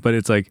save money, but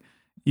it's like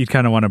you'd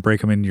kind of want to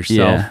break them in yourself.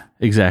 Yeah,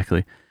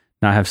 exactly.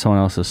 Not have someone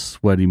else's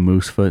sweaty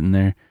moose foot in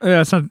there.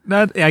 Yeah, it's not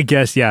that. I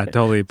guess, yeah,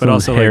 totally. But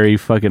also hairy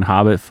fucking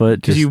hobbit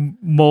foot. Because you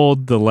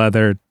mold the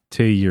leather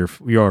to your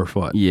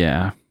foot.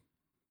 Yeah.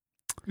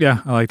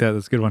 Yeah, I like that.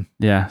 That's a good one.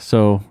 Yeah.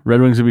 So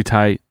Red Wings would be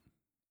tight.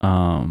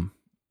 I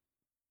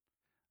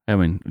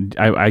mean,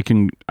 I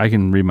can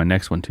read my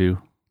next one too,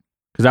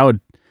 because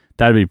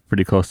that'd be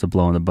pretty close to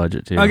blowing the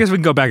budget too. I guess we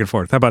can go back and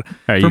forth. How about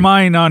right, for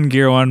my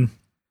non-gear one,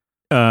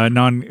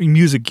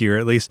 non-music gear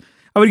at least,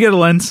 I would get a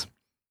lens,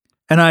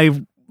 and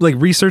I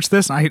researched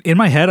this. In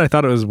my head, I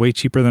thought it was way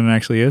cheaper than it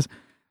actually is.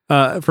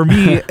 For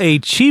me, a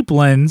cheap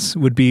lens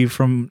would be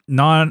from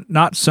not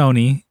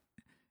Sony.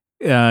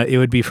 It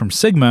would be from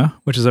Sigma,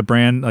 which is a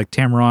brand like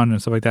Tamron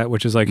and stuff like that,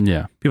 which is like,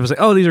 people say,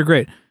 oh, these are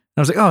great. And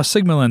I was like, oh,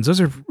 Sigma lens.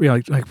 Those are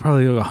like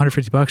probably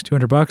 $150,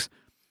 $200.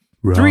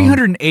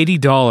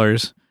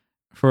 $380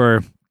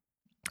 for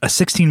a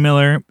 16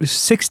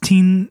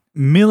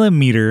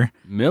 millimeter.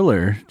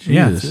 Miller?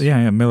 Jesus.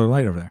 Yeah, Miller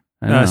Lite over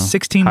there.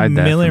 16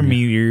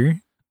 millimeter.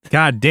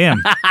 God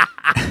damn.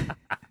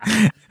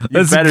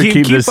 Let's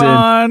keep this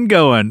on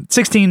going.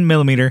 16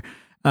 millimeter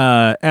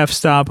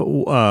f-stop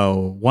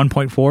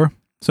 1.4.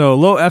 So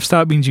low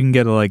f-stop means you can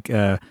get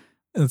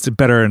it's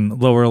better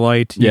and lower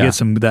light. You get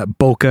some that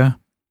bokeh.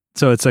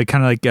 So it's like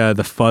kind of like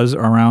the fuzz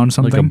around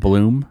something. Like a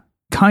bloom?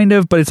 Kind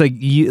of, but it's like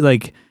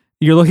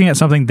you're looking at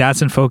something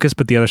that's in focus,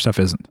 but the other stuff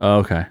isn't. Oh,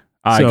 okay.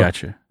 I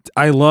got you.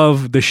 I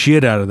love the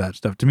shit out of that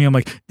stuff. To me, I'm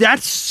like,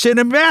 that's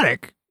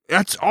cinematic.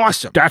 That's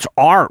awesome. That's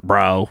art,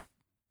 bro.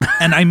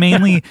 And I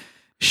mainly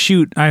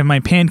I have my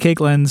pancake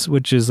lens,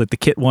 which is like the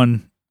kit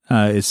one,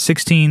 is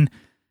 16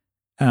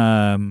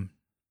 to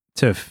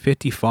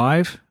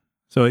 55.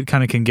 So it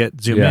kind of can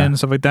get zoom in and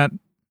stuff like that.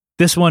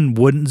 This one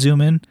wouldn't zoom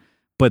in,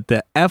 but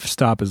the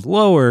f-stop is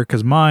lower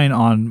because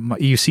mine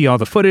you see all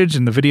the footage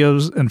and the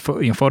videos and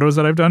photos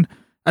that I've done.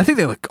 I think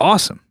they look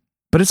awesome,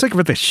 but it's like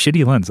with the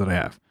shitty lens that I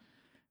have.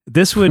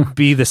 This would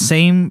be the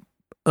same,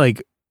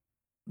 like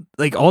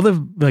all the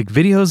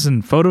videos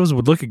and photos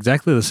would look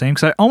exactly the same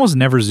because I almost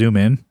never zoom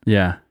in.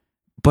 Yeah,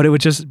 but it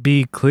would just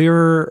be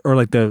clearer, or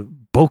like the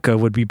bokeh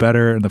would be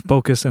better and the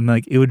focus, and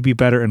like it would be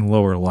better in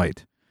lower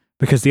light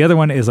because the other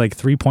one is like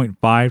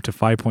 3.5 to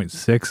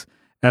 5.6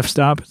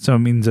 f-stop, so it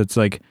means it's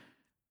like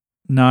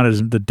not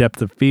as the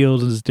depth of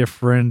field is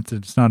different.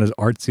 It's not as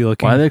artsy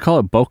looking. Why do they call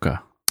it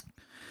bokeh?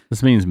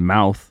 This means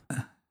mouth.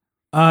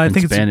 I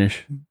think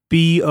Spanish. It's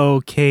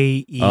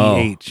Bokeh.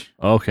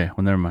 Oh, okay.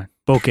 Well, never mind.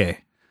 Bokeh.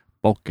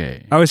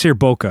 Bokeh. I always hear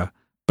bokeh,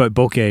 but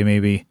bokeh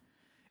maybe.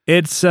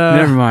 It's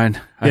never mind.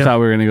 I thought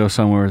we were gonna go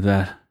somewhere with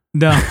that.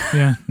 No,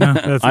 yeah, no.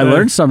 That's, I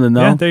learned something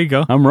though. Yeah, there you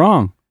go. I'm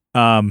wrong.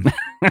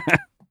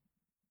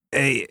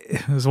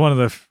 It was one of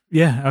the.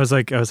 I was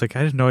like, I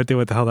had no idea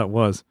what the hell that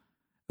was.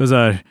 It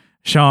was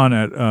Sean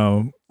at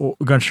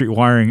Gun Street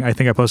Wiring. I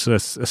think I posted a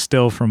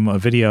still from a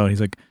video, and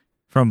he's like,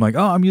 oh,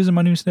 I'm using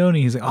my new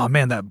Sony. He's like, oh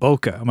man, that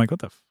bokeh. I'm like, what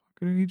the fuck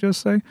did he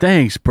just say?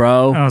 Thanks,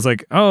 bro. And I was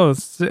like, oh,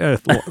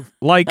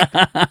 like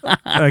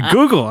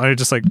Google. I was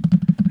just like,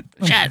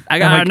 shit, I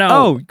gotta know.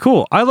 Oh,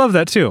 cool. I love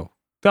that too.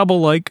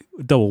 Double wink.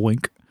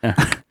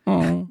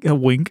 A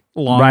wink,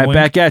 long right wink.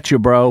 back at you,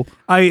 bro.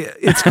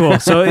 It's cool.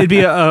 So it'd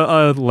be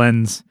a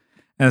lens,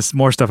 and it's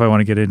more stuff I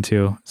want to get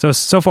into.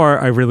 So far,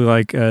 I really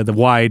like the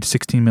wide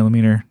 16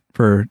 millimeter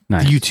for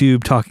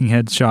YouTube talking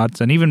head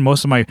shots, and even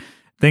most of my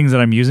things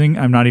that I'm using,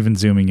 I'm not even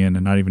zooming in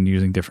and not even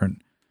using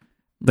different.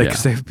 Like,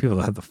 cause they have people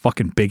that have the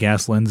fucking big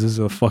ass lenses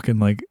of fucking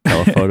like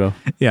telephoto.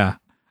 Yeah.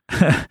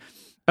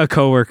 A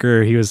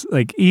coworker,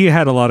 he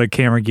had a lot of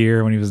camera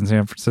gear when he was in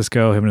San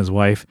Francisco, him and his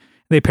wife.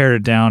 They pared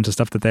it down to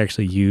stuff that they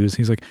actually use.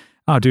 He's like,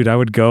 oh dude,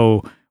 we'd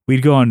go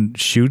on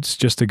shoots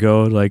just to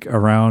go like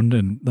around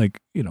and like,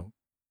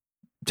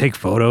 take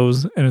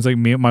photos. And it's like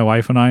me and my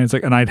wife and I,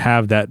 and I'd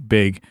have that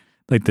big,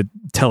 like the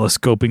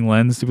telescoping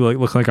lens to be like,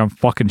 look like I'm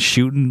fucking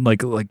shooting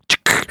like,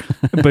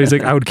 but he's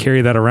like, I would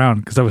carry that around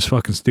because I was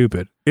fucking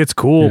stupid. It's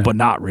cool, but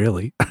not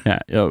really. Yeah.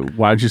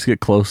 Why just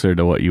get closer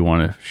to what you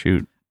want to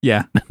shoot?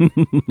 Yeah.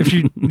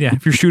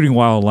 If you're shooting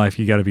wildlife,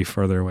 you got to be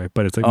further away.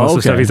 But it's like most of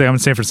the stuff. He's like, I'm in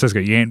San Francisco.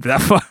 You ain't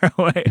that far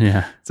away.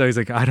 Yeah. So he's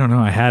like, I don't know.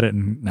 I had it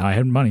and now I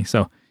have money.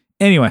 So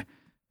anyway,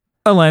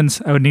 a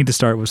lens I would need to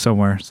start with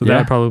somewhere. So that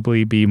would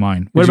probably be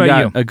mine. What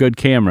about you? A good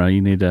camera.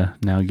 You need to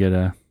now get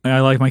a. I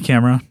like my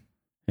camera.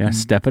 Yeah.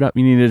 Step it up.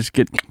 You need to just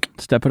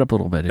step it up a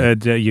little bit.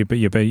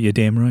 You're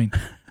damn right.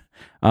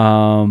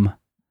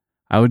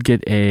 I would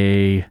get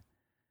a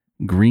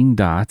green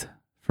dot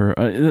for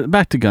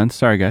back to guns.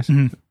 Sorry guys.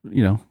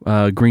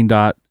 Mm-hmm. Green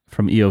dot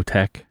from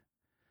EOTech.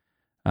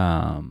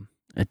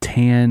 A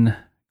tan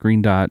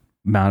green dot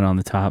mounted on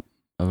the top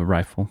of a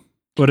rifle.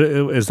 What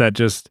is that?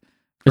 Just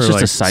it's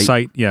just a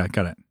sight. Yeah,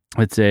 got it.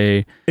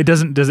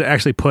 Does it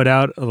actually put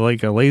out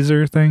like a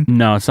laser thing?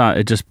 No, it's not.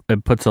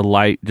 It puts a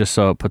light just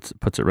so it puts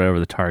it right over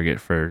the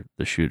target for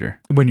the shooter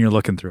when you're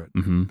looking through it.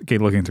 Mm-hmm. Okay,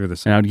 looking through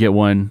this. And I'd get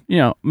one.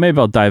 Maybe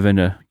I'll dive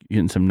into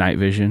getting some night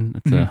vision.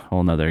 It's a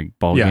whole nother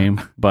ball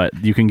game. But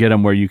you can get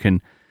them where you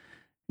can,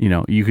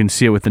 you can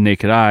see it with the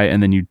naked eye,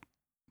 and then you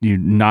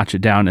notch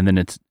it down, and then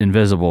it's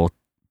invisible.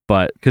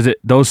 But because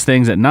those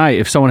things at night,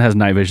 if someone has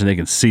night vision, they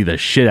can see the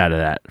shit out of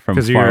that from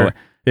far away.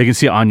 They can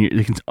see it on you.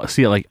 They can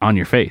see it like on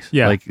your face.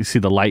 Yeah, like you see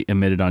the light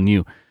emitted on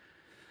you.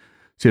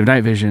 So you have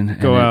night vision,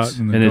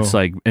 it's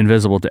like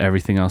invisible to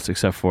everything else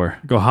except for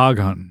go hog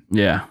hunting.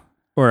 Yeah,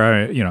 or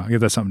I guess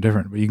that's something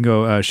different. But you can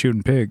go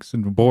shooting pigs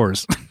and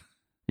boars.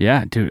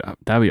 Yeah, dude,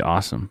 that'd be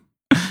awesome.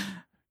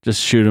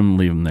 Just shoot them,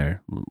 leave them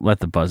there. Let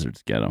the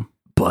buzzards get them.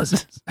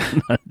 Buzzards?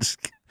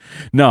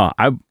 No,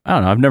 I don't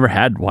know. I've never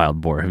had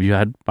wild boar. Have you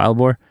had wild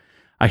boar?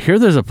 I hear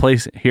there's a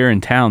place here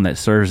in town that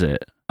serves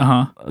it.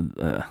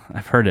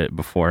 I've heard it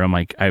before. I'm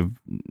like,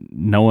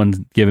 no one's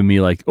given me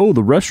like, oh,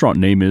 the restaurant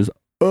name is,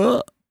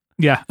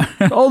 yeah.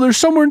 Oh, there's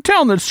somewhere in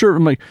town that's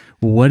serving. I'm like,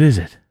 what is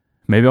it?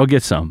 Maybe I'll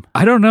get some.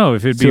 I don't know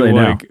if it'd be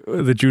like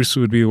the juice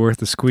would be worth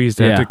the squeeze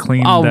to have to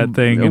clean that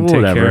thing and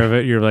take care of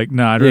it. You're like,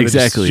 no, I'd rather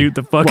just shoot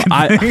the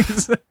fucking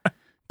things.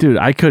 Dude,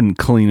 I couldn't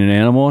clean an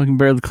animal. I can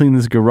barely clean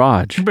this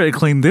garage. You better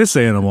clean this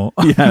animal.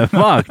 Yeah,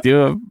 fuck,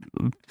 dude.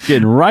 I'm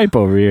getting ripe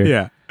over here.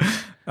 Yeah.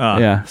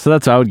 Yeah, so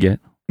that's what I would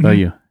get. What about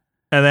you?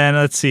 And then,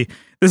 let's see.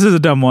 This is a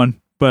dumb one,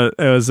 but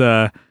it was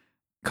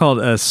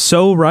called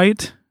So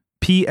Right,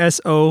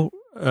 PSO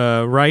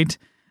Right.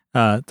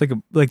 It's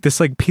like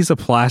this piece of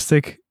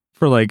plastic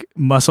for like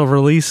muscle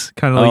release,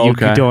 kind of like you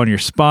could do on your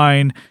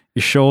spine,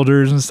 your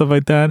shoulders and stuff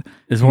like that.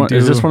 Is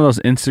this one of those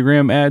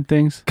Instagram ad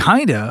things?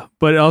 Kinda,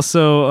 but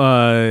also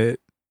I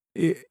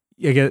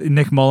get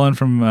Nick Mullen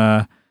from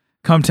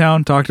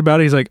Cumtown talked about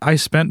it. He's like, I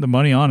spent the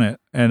money on it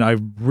and I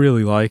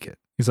really like it.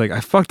 He's like, I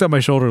fucked up my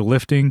shoulder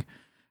lifting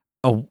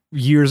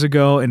years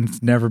ago and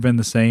it's never been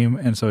the same.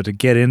 And so to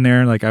get in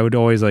there, like I would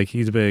always like,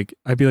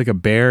 I'd be like a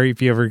bear.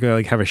 If you ever go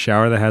like have a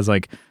shower that has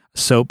like a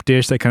soap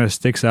dish that kind of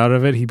sticks out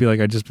of it, he'd be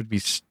like, I just would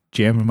be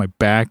jamming my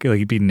back. Like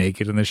he'd be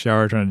naked in the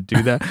shower trying to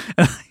do that.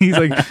 And he's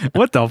like,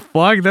 what the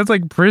fuck? That's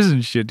like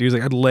prison shit, dude. He's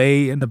like, I'd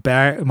lay in the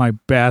back, my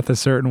bath a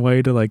certain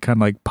way to like kind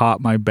of like pop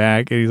my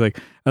back. And he's like,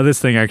 oh, this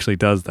thing actually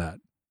does that.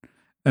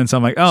 And so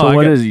I'm like, oh, so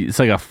what is it? It's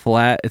like a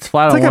flat, it's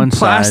flat on like one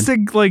side. It's like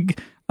a plastic,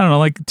 like, I don't know,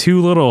 like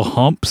two little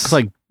humps. It's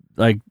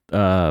like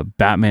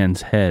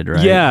Batman's head,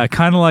 right? Yeah,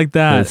 kind of like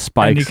that. The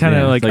spikes. And you kind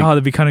of like, oh,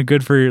 that'd be kind of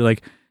good for your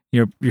like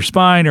your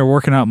spine or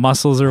working out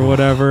muscles or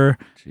whatever.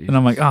 And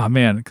I'm like, oh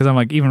man, because I'm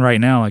like, even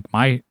right now, like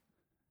my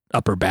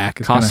upper back.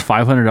 Costs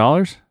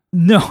 $500?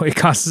 No, it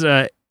costs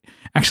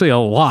actually a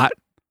lot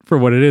for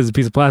what it is. A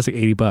piece of plastic,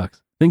 $80.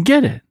 Then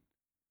get it.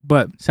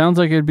 But sounds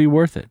like it'd be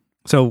worth it.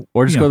 So,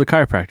 or just go to the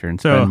chiropractor and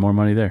spend more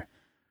money there.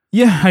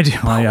 Yeah, I do.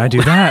 I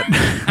do that.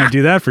 I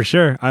do that for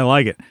sure. I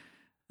like it.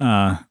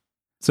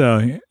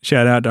 So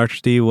shout out Dr.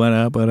 Steve. What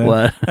up?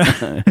 What?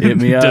 Hit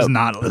me up. Does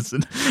not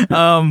listen.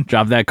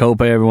 Drop that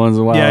copay every once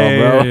in a while,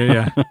 bro.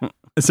 Yeah.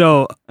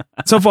 So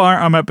far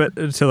I'm up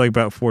to like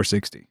about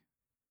 460.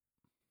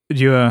 Did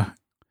you?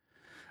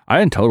 I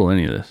didn't total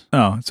any of this.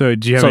 Oh, so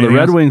did you have? So the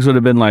Red else? Wings would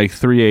have been like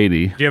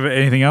 380. Do you have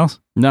anything else?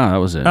 No, that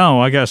was it. Oh,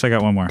 I guess I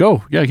got one more.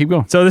 Go. Yeah, keep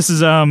going. So this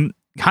is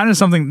kind of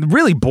something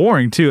really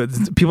boring too.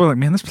 People are like,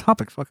 man, this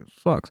topic fucking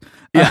sucks.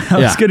 Yeah, I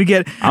was gonna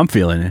get. I'm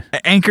feeling it.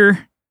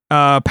 Anchor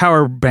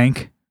power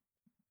bank.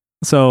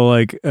 So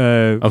like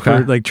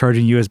for like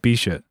charging USB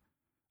shit.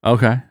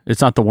 Okay.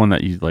 It's not the one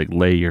that you like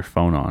lay your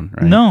phone on,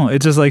 right? No,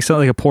 it's just like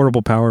something like a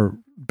portable power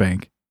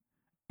bank.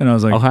 And I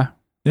was like, okay.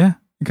 Yeah,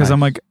 because nice. I'm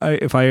like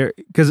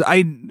because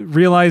I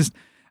realized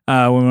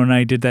when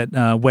I did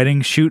that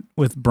wedding shoot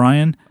with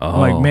Brian, I'm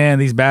like, man,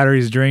 these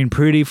batteries drain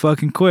pretty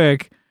fucking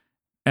quick.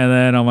 And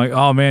then I'm like,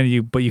 oh man,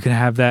 you can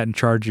have that and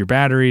charge your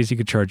batteries, you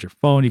could charge your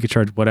phone, you could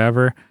charge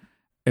whatever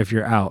if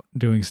you're out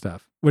doing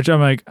stuff. Which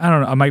I'm like, I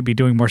don't know, I might be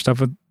doing more stuff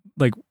with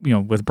like,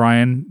 with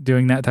Brian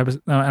doing that type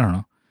of I don't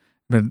know.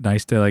 But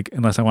nice to like,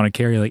 unless I want to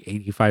carry like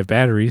 85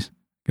 batteries,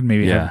 can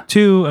maybe have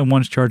two and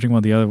one's charging while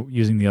the other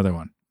using the other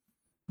one.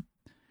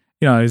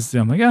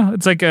 I'm like,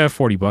 it's like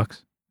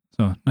 $40,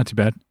 so not too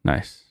bad.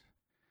 Nice.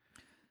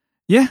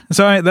 Yeah,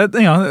 so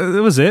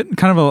it was it.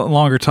 Kind of a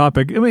longer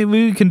topic. I mean,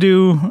 we can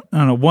do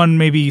one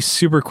maybe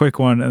super quick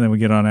one, and then we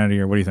get on out of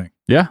here. What do you think?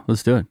 Yeah,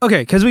 let's do it.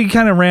 Okay, because we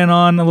kind of ran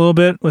on a little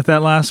bit with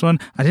that last one.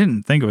 I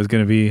didn't think it was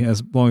going to be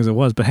as long as it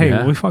was, but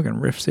hey, we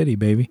fucking Riff City,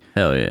 baby.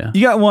 Hell yeah!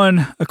 You got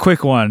a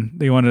quick one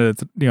that you wanted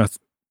to,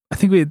 I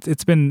think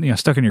it's been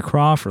stuck in your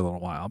craw for a little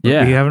while.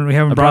 But we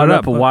haven't brought it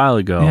up a while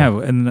ago.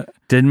 Yeah, and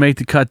didn't make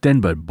the cut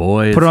then, but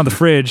boy, put it on the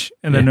fridge,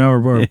 and then now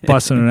we're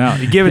busting it out.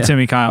 You give it to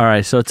me, Kyle. All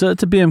right, so it's a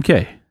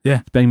BMK.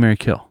 Yeah, it's Bang, Marry,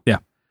 Kill. Yeah.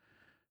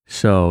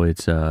 So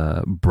it's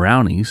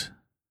brownies,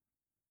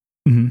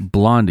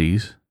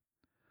 blondies,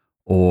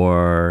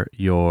 or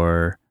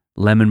your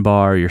lemon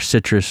bar, your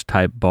citrus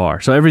type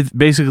bar. So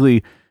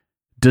basically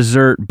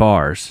dessert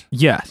bars.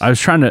 Yes. I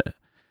was trying to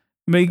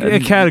make a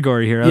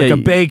category here, like a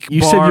bake bar.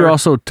 You said you're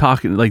also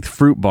talking like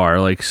fruit bar,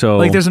 like so.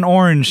 Like there's an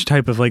orange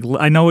type of like,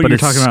 I know what you're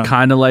talking about. It's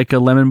kind of like a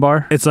lemon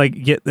bar. It's like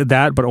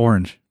that, but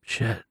orange.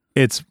 Shit.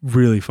 It's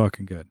really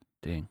fucking good.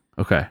 Dang.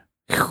 Okay.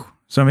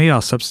 So maybe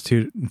I'll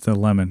substitute the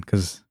lemon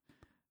because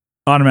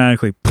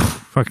automatically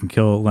fucking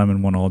kill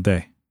lemon one all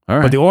day. All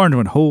right. But the orange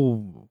one,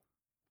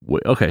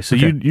 Wait, okay, so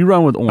you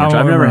run with orange.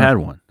 I've never had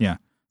one. Yeah.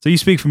 So you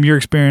speak from your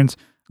experience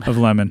of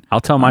lemon. I'll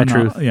tell my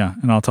truth.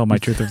 And I'll tell my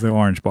truth of the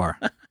orange bar.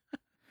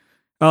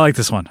 I like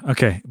this one.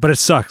 Okay. But it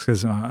sucks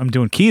because I'm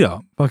doing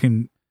keto.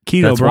 Fucking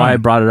keto. That's Brian. why I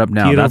brought it up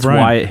now. Keto That's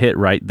Brian. why it hit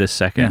right this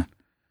second.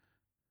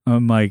 Yeah.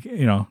 I'm like,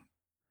 yeah,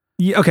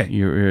 okay.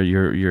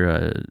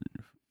 You're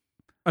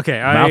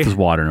okay. Mouth is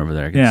watering over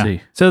there. I can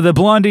see. So the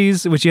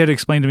blondies, which you had to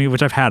explain to me,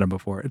 which I've had them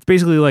before. It's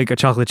basically like a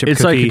chocolate chip cookie.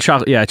 It's like a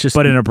chocolate. Yeah, it's just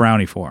but in a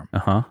brownie form.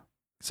 Uh-huh.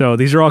 So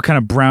these are all kind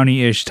of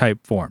brownie-ish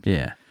type forms.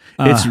 Yeah.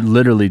 It's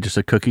literally just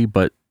a cookie,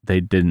 but they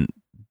didn't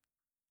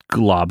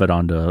glob it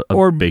onto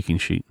a baking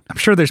sheet. I'm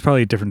sure there's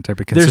probably a different type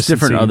of consistency. There's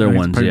different other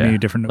ones, maybe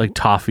different, like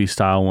toffee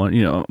style one,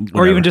 whatever.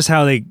 Or even just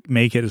how they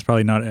make it is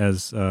probably not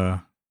as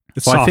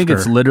it's softer. I think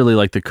it's literally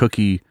like the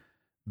cookie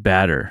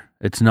batter.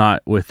 It's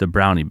not with the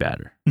brownie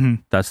batter.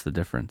 Mm-hmm. That's the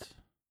difference.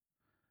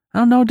 I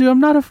don't know, dude. I'm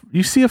not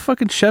you see a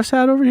fucking chef's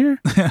hat over here?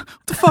 What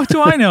the fuck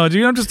do I know,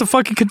 dude? I'm just a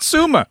fucking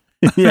consumer.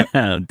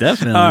 Yeah,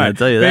 definitely. All right, I'll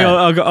tell you that.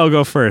 I'll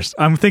go first.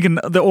 I'm thinking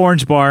the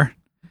orange bar.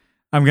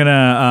 I'm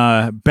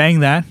gonna bang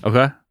that.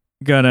 Okay.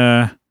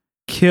 Gonna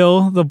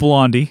kill the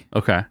blondie.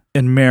 Okay.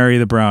 And marry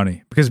the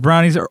brownie because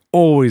brownies are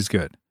always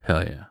good.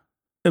 Hell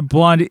yeah.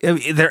 Blondie,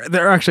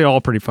 they're actually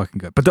all pretty fucking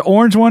good. But the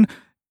orange one,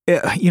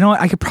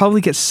 I could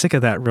probably get sick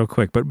of that real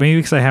quick. But maybe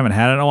because I haven't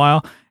had it in a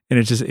while, and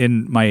it's just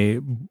in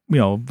my,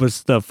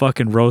 with the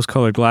fucking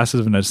rose-colored glasses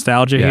of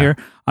nostalgia here.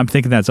 I'm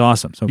thinking that's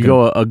awesome. So you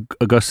go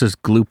Augustus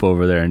Gloop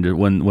over there,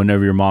 and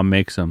whenever your mom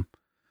makes them.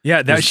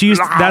 Yeah, that's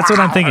what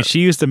I'm thinking. She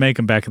used to make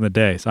them back in the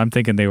day, so I'm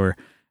thinking they were,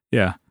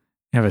 have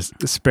a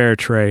spare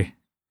tray,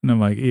 and I'm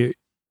like,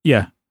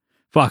 yeah,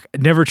 fuck, I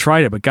never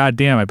tried it, but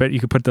goddamn, I bet you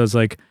could put those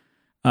like,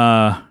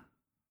 the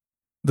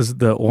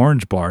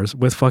orange bars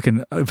with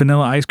fucking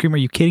vanilla ice cream. Are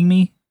you kidding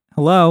me?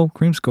 Hello,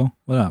 Creamsicle.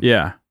 What up?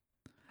 Yeah.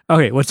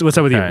 Okay, what's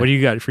up with you? What do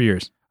you got for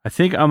yours? I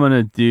think I'm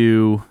gonna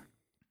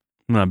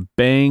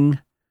bang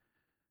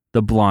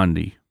the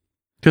blondie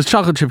because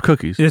chocolate chip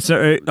cookies. It's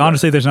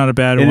honestly, there's not a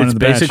bad one in its the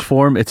basic batch.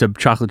 form. It's a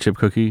chocolate chip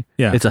cookie.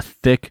 Yeah, it's a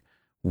thick,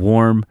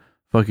 warm,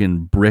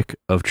 fucking brick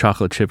of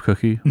chocolate chip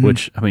cookie. Mm-hmm.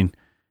 Which I mean,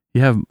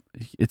 you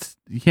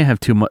can't have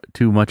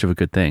too much of a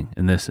good thing.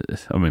 And this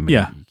is, I mean,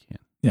 yeah. You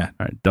can't. Yeah.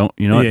 All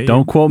right.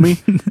 Don't quote me.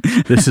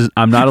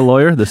 I'm not a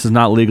lawyer. This is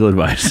not legal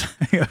advice.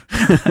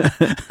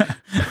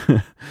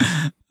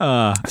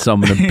 So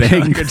I'm going to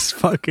bang. I just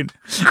fucking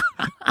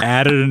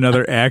added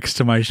another X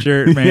to my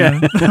shirt,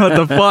 man. What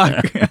the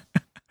fuck?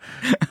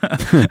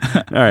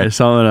 All right.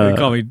 So I'm going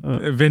to call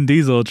me Vin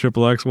Diesel,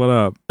 Triple X. What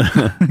up?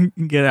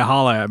 Get it,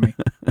 holla at me.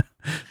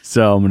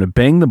 So I'm going to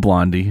bang the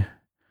blondie.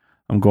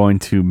 I'm going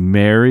to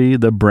marry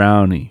the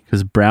brownie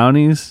because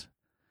brownies,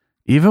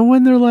 even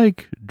when they're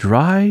like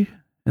dry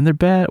and they're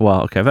bad.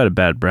 Well, okay, I've had a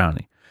bad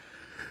brownie.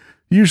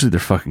 Usually they're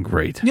fucking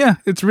great. Yeah,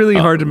 it's really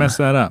hard to mess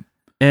that up.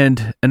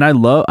 And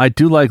I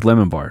do like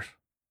lemon bars.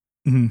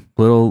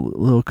 Mm-hmm.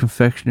 Little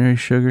confectionery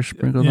sugar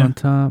sprinkled on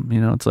top.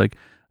 It's like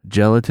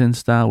gelatin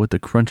style with the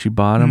crunchy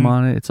bottom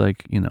on it. It's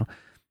like,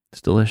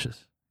 it's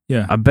delicious.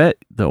 Yeah. I bet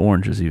the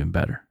orange is even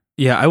better.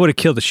 Yeah, I would have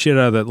killed the shit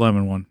out of that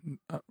lemon one.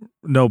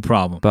 No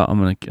problem. But I'm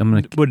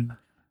gonna would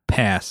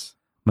pass.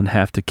 I'm gonna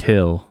have to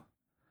kill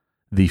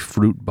the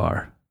fruit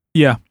bar.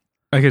 Yeah.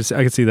 I could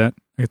see that.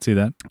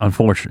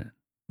 Unfortunate.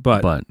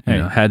 But hey,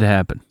 had to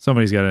happen.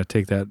 Somebody's got to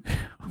take that.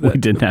 We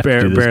didn't have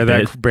to do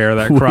this bear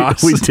that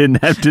cross. We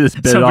didn't have to do this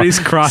bit.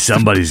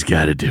 Somebody's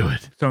got to do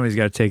it. Somebody's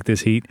got to take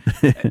this heat.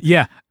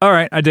 Yeah. All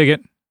right. I dig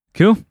it.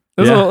 Cool.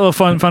 That was a little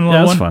fun little one.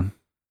 That was fun.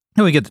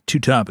 Then we get the 2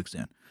 topics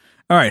in.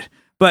 All right.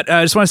 But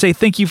I just want to say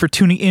thank you for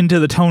tuning into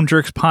the Tone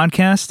Jerks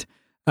podcast.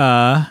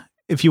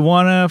 If you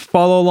want to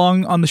follow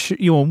along on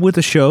the with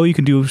the show, you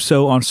can do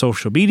so on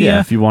social media. Yeah,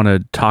 if you want to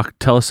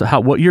tell us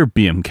what your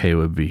BMK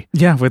would be.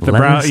 Yeah, with the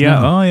brown.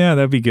 Yeah, oh yeah,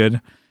 that'd be good.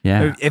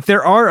 Yeah, if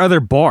there are other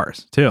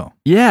bars too.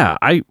 Yeah,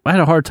 I had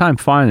a hard time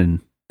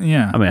finding.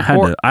 Yeah, I mean,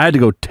 I had to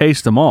go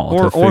taste them all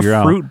to figure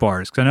out. Or fruit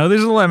bars, because I know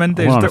there's a lemon,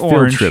 there's the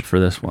orange. Field trip for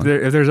this one.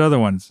 If there's other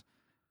ones,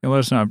 let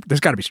us know.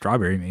 There's got to be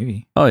strawberry,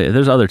 maybe. Oh yeah,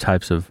 there's other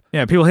types of.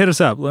 Yeah, people hit us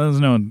up. Let us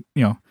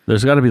know.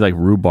 There's got to be like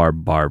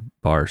rhubarb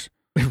bars.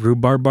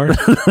 Rhubarb bars?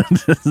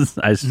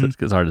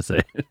 It's hard to say.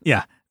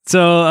 Yeah.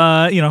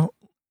 So,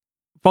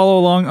 follow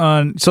along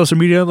on social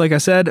media. Like I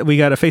said, we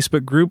got a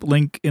Facebook group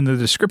link in the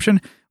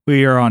description.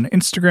 We are on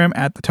Instagram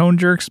at the Tone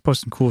Jerks,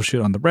 posting cool shit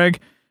on the reg.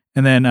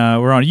 And then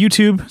we're on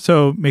YouTube.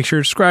 So make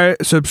sure to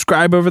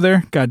subscribe over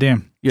there.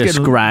 Goddamn. Yeah,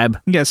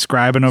 scribe. Yeah,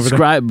 scribing over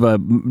there.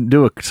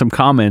 Do some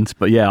comments,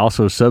 but yeah,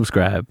 also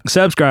subscribe.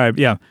 Subscribe,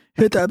 yeah.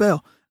 Hit that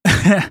bell.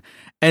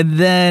 And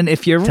then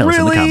if you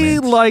really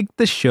like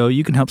the show,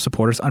 you can help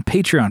support us on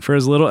Patreon for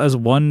as little as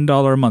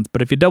 $1 a month.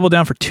 But if you double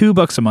down for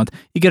 $2 a month,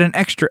 you get an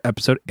extra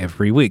episode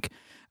every week.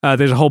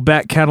 There's a whole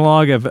back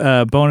catalog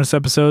of bonus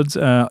episodes.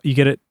 You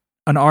get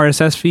an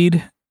RSS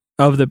feed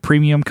of the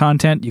premium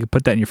content. You can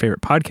put that in your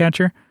favorite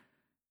podcatcher.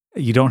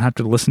 You don't have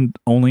to listen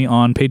only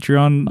on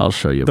Patreon. I'll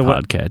show you a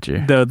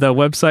podcatcher. The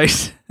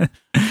website.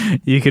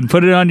 You can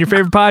put it on your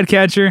favorite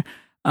podcatcher.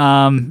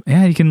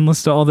 You can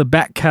list all the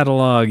back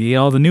catalog,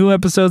 all the new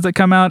episodes that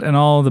come out, and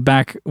all the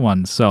back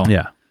ones. So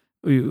yeah,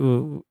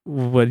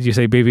 what did you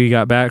say, baby?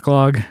 Got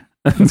backlog?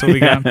 That's what we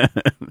got.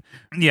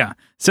 Yeah,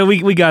 so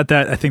we got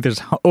that. I think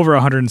there's over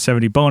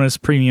 170 bonus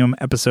premium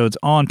episodes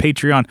on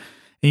Patreon, and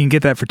you can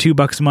get that for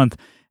 $2 a month.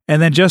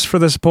 And then just for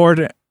the support,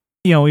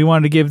 we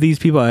wanted to give these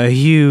people a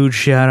huge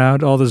shout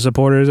out. All the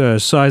supporters, a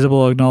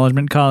sizable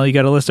acknowledgement. Kyle, you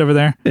got a list over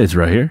there? It's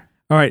right here.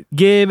 All right,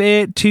 give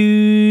it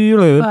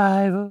to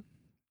 5.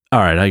 All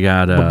right, I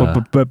got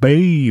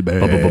baby.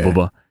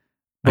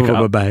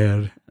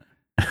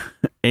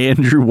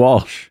 Andrew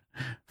Walsh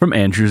from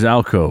Andrew's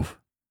Alcove,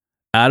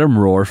 Adam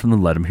Rohr from the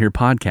Let Him Hear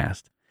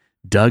podcast,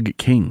 Doug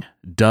King,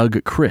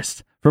 Doug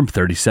Christ from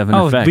 37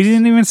 Effects. We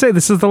didn't even say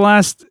this is the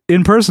last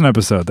in-person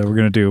episode that we're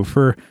going to do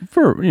for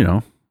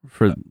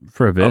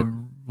a bit, a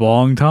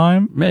long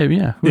time. Maybe,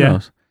 yeah. Who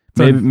knows?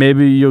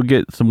 Maybe you'll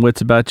get some wits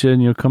about you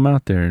and you'll come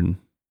out there and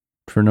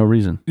for no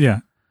reason. Yeah.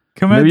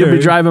 Maybe you'll be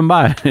driving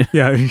by.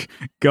 Yeah,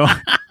 go.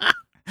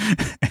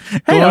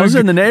 I was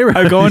in the neighborhood.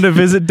 I'm going to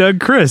visit Doug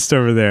Christ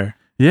over there.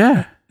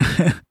 Yeah,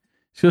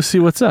 go see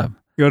what's up.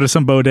 Go to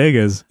some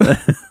bodegas.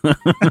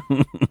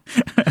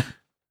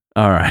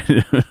 All right.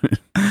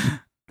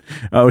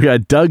 We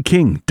got Doug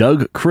King,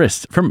 Doug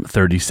Christ from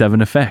 37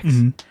 Effects,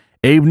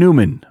 Abe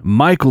Newman,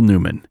 Michael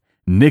Newman,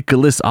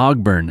 Nicholas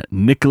Ogburn,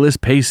 Nicholas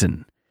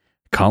Payson,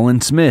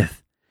 Colin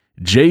Smith,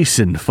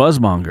 Jason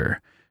Fuzzmonger,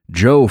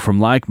 Joe from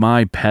Like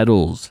My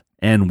Pedals,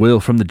 and Will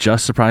from the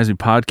Just Surprise Me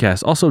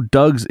podcast. Also,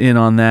 Doug's in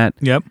on that.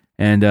 Yep.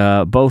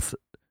 And both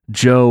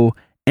Joe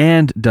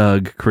and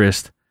Doug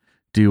Christ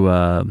do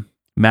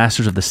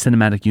Masters of the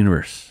Cinematic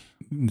Universe.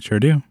 Sure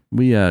do.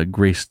 We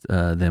graced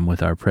them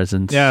with our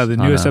presence. Yeah, the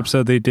newest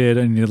episode they did,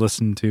 and you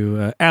listen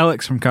to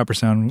Alex from Copper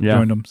Sound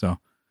joined them. So,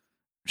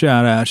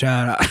 shout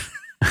out.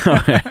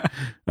 Okay.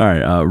 All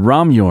right.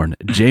 Ram Yorn,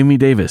 Jamie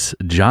Davis,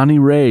 Johnny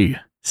Ray,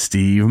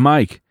 Steve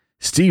Mike,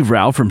 Steve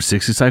Rao from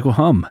 60 Cycle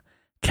Hum,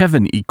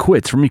 Kevin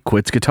Equits from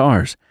Equits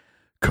Guitars,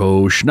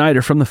 Co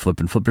Schneider from the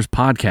Flippin' Flippers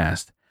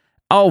podcast,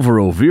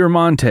 Alvaro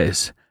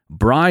Viramontes,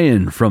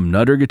 Brian from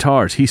Nutter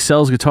Guitars. He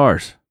sells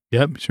guitars.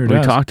 Yep, sure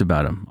does. We talked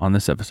about him on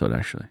this episode,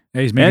 actually.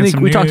 Yeah, he's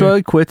making we talked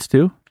about Equits,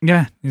 too.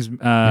 Yeah,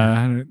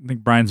 I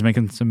think Brian's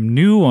making some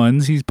new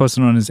ones. He's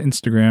posting on his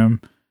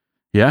Instagram.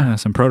 Yeah.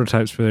 some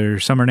prototypes for their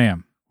Summer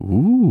NAMM.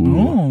 Ooh.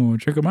 Oh,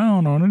 check them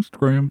out on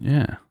Instagram.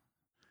 Yeah.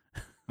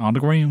 On the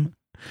gram.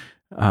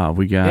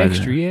 We got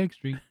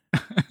Extra.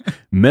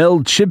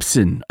 Mel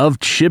Chipson of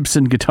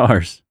Chipson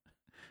Guitars.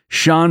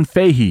 Sean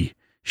Fahey.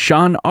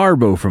 Sean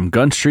Arbo from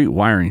Gun Street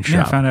Wiring Shop.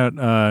 Yeah, I found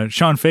out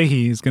Sean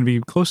Fahey is going to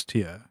be close to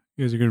you.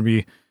 You guys are going to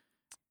be,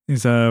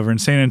 he's over in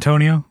San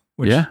Antonio,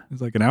 which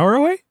is like an hour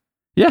away.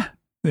 Yeah.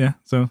 Yeah,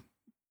 so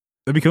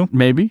that'd be cool.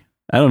 Maybe.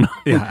 I don't know.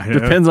 Yeah,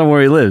 depends on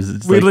where he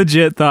lives. We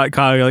legit thought,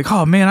 Kyle, you're like,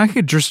 oh man, I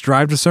could just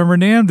drive to Summer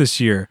NAMM this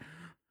year.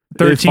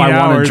 13 if I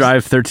hours. want to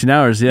drive 13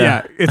 hours,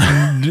 yeah. Winter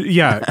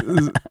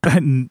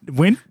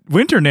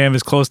NAMM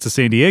is close to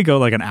San Diego,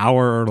 like an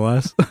hour or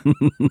less.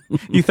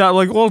 You thought,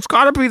 like, well, it's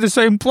got to be the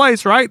same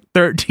place, right?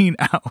 13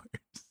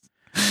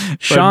 hours.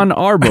 Sean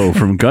Arbo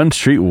from Gun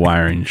Street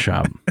Wiring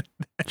Shop.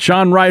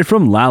 Sean Wright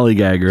from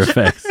Lollygagger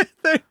Effects.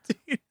 13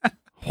 hours.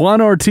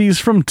 Juan Ortiz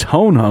from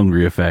Tone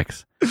Hungry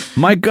Effects.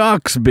 Mike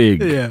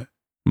Oxbig. Yeah.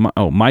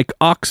 Mike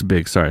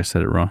Oxbig. Sorry, I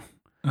said it wrong.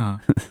 Uh-huh.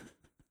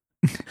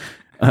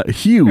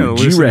 Hugh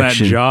loosen that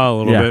G-Rection. jaw a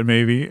little bit,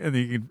 maybe, and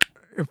then you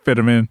can fit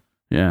him in.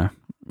 Yeah,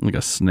 like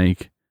a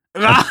snake.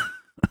 All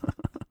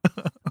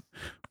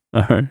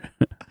right.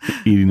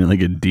 Eating it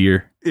like a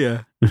deer.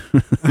 Yeah.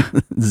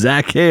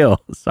 Zach Hale.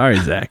 Sorry,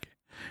 Zach.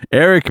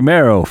 Eric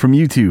Marrow from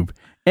YouTube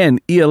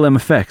and ELM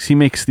Effects. He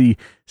makes the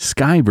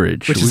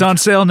Skybridge. Which is on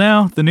sale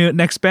now. The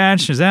next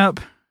batch is out.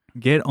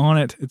 Get on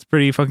it. It's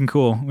pretty fucking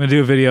cool. I'm going to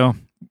do a video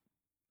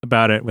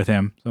about it with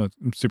him. So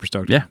I'm super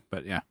stoked. Yeah.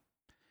 But yeah.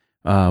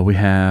 We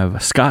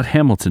have Scott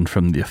Hamilton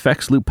from the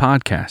Effects Loop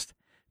Podcast.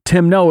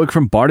 Tim Nowick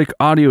from Bardic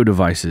Audio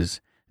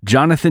Devices.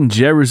 Jonathan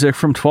Jeruzik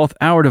from 12th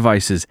Hour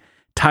Devices.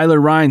 Tyler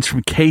Rines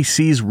from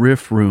KC's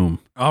Riff Room.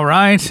 All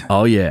right.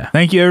 Oh, yeah.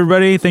 Thank you,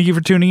 everybody. Thank you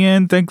for tuning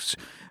in. Thanks.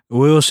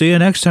 We'll see you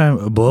next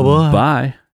time. Bye-bye. Bye.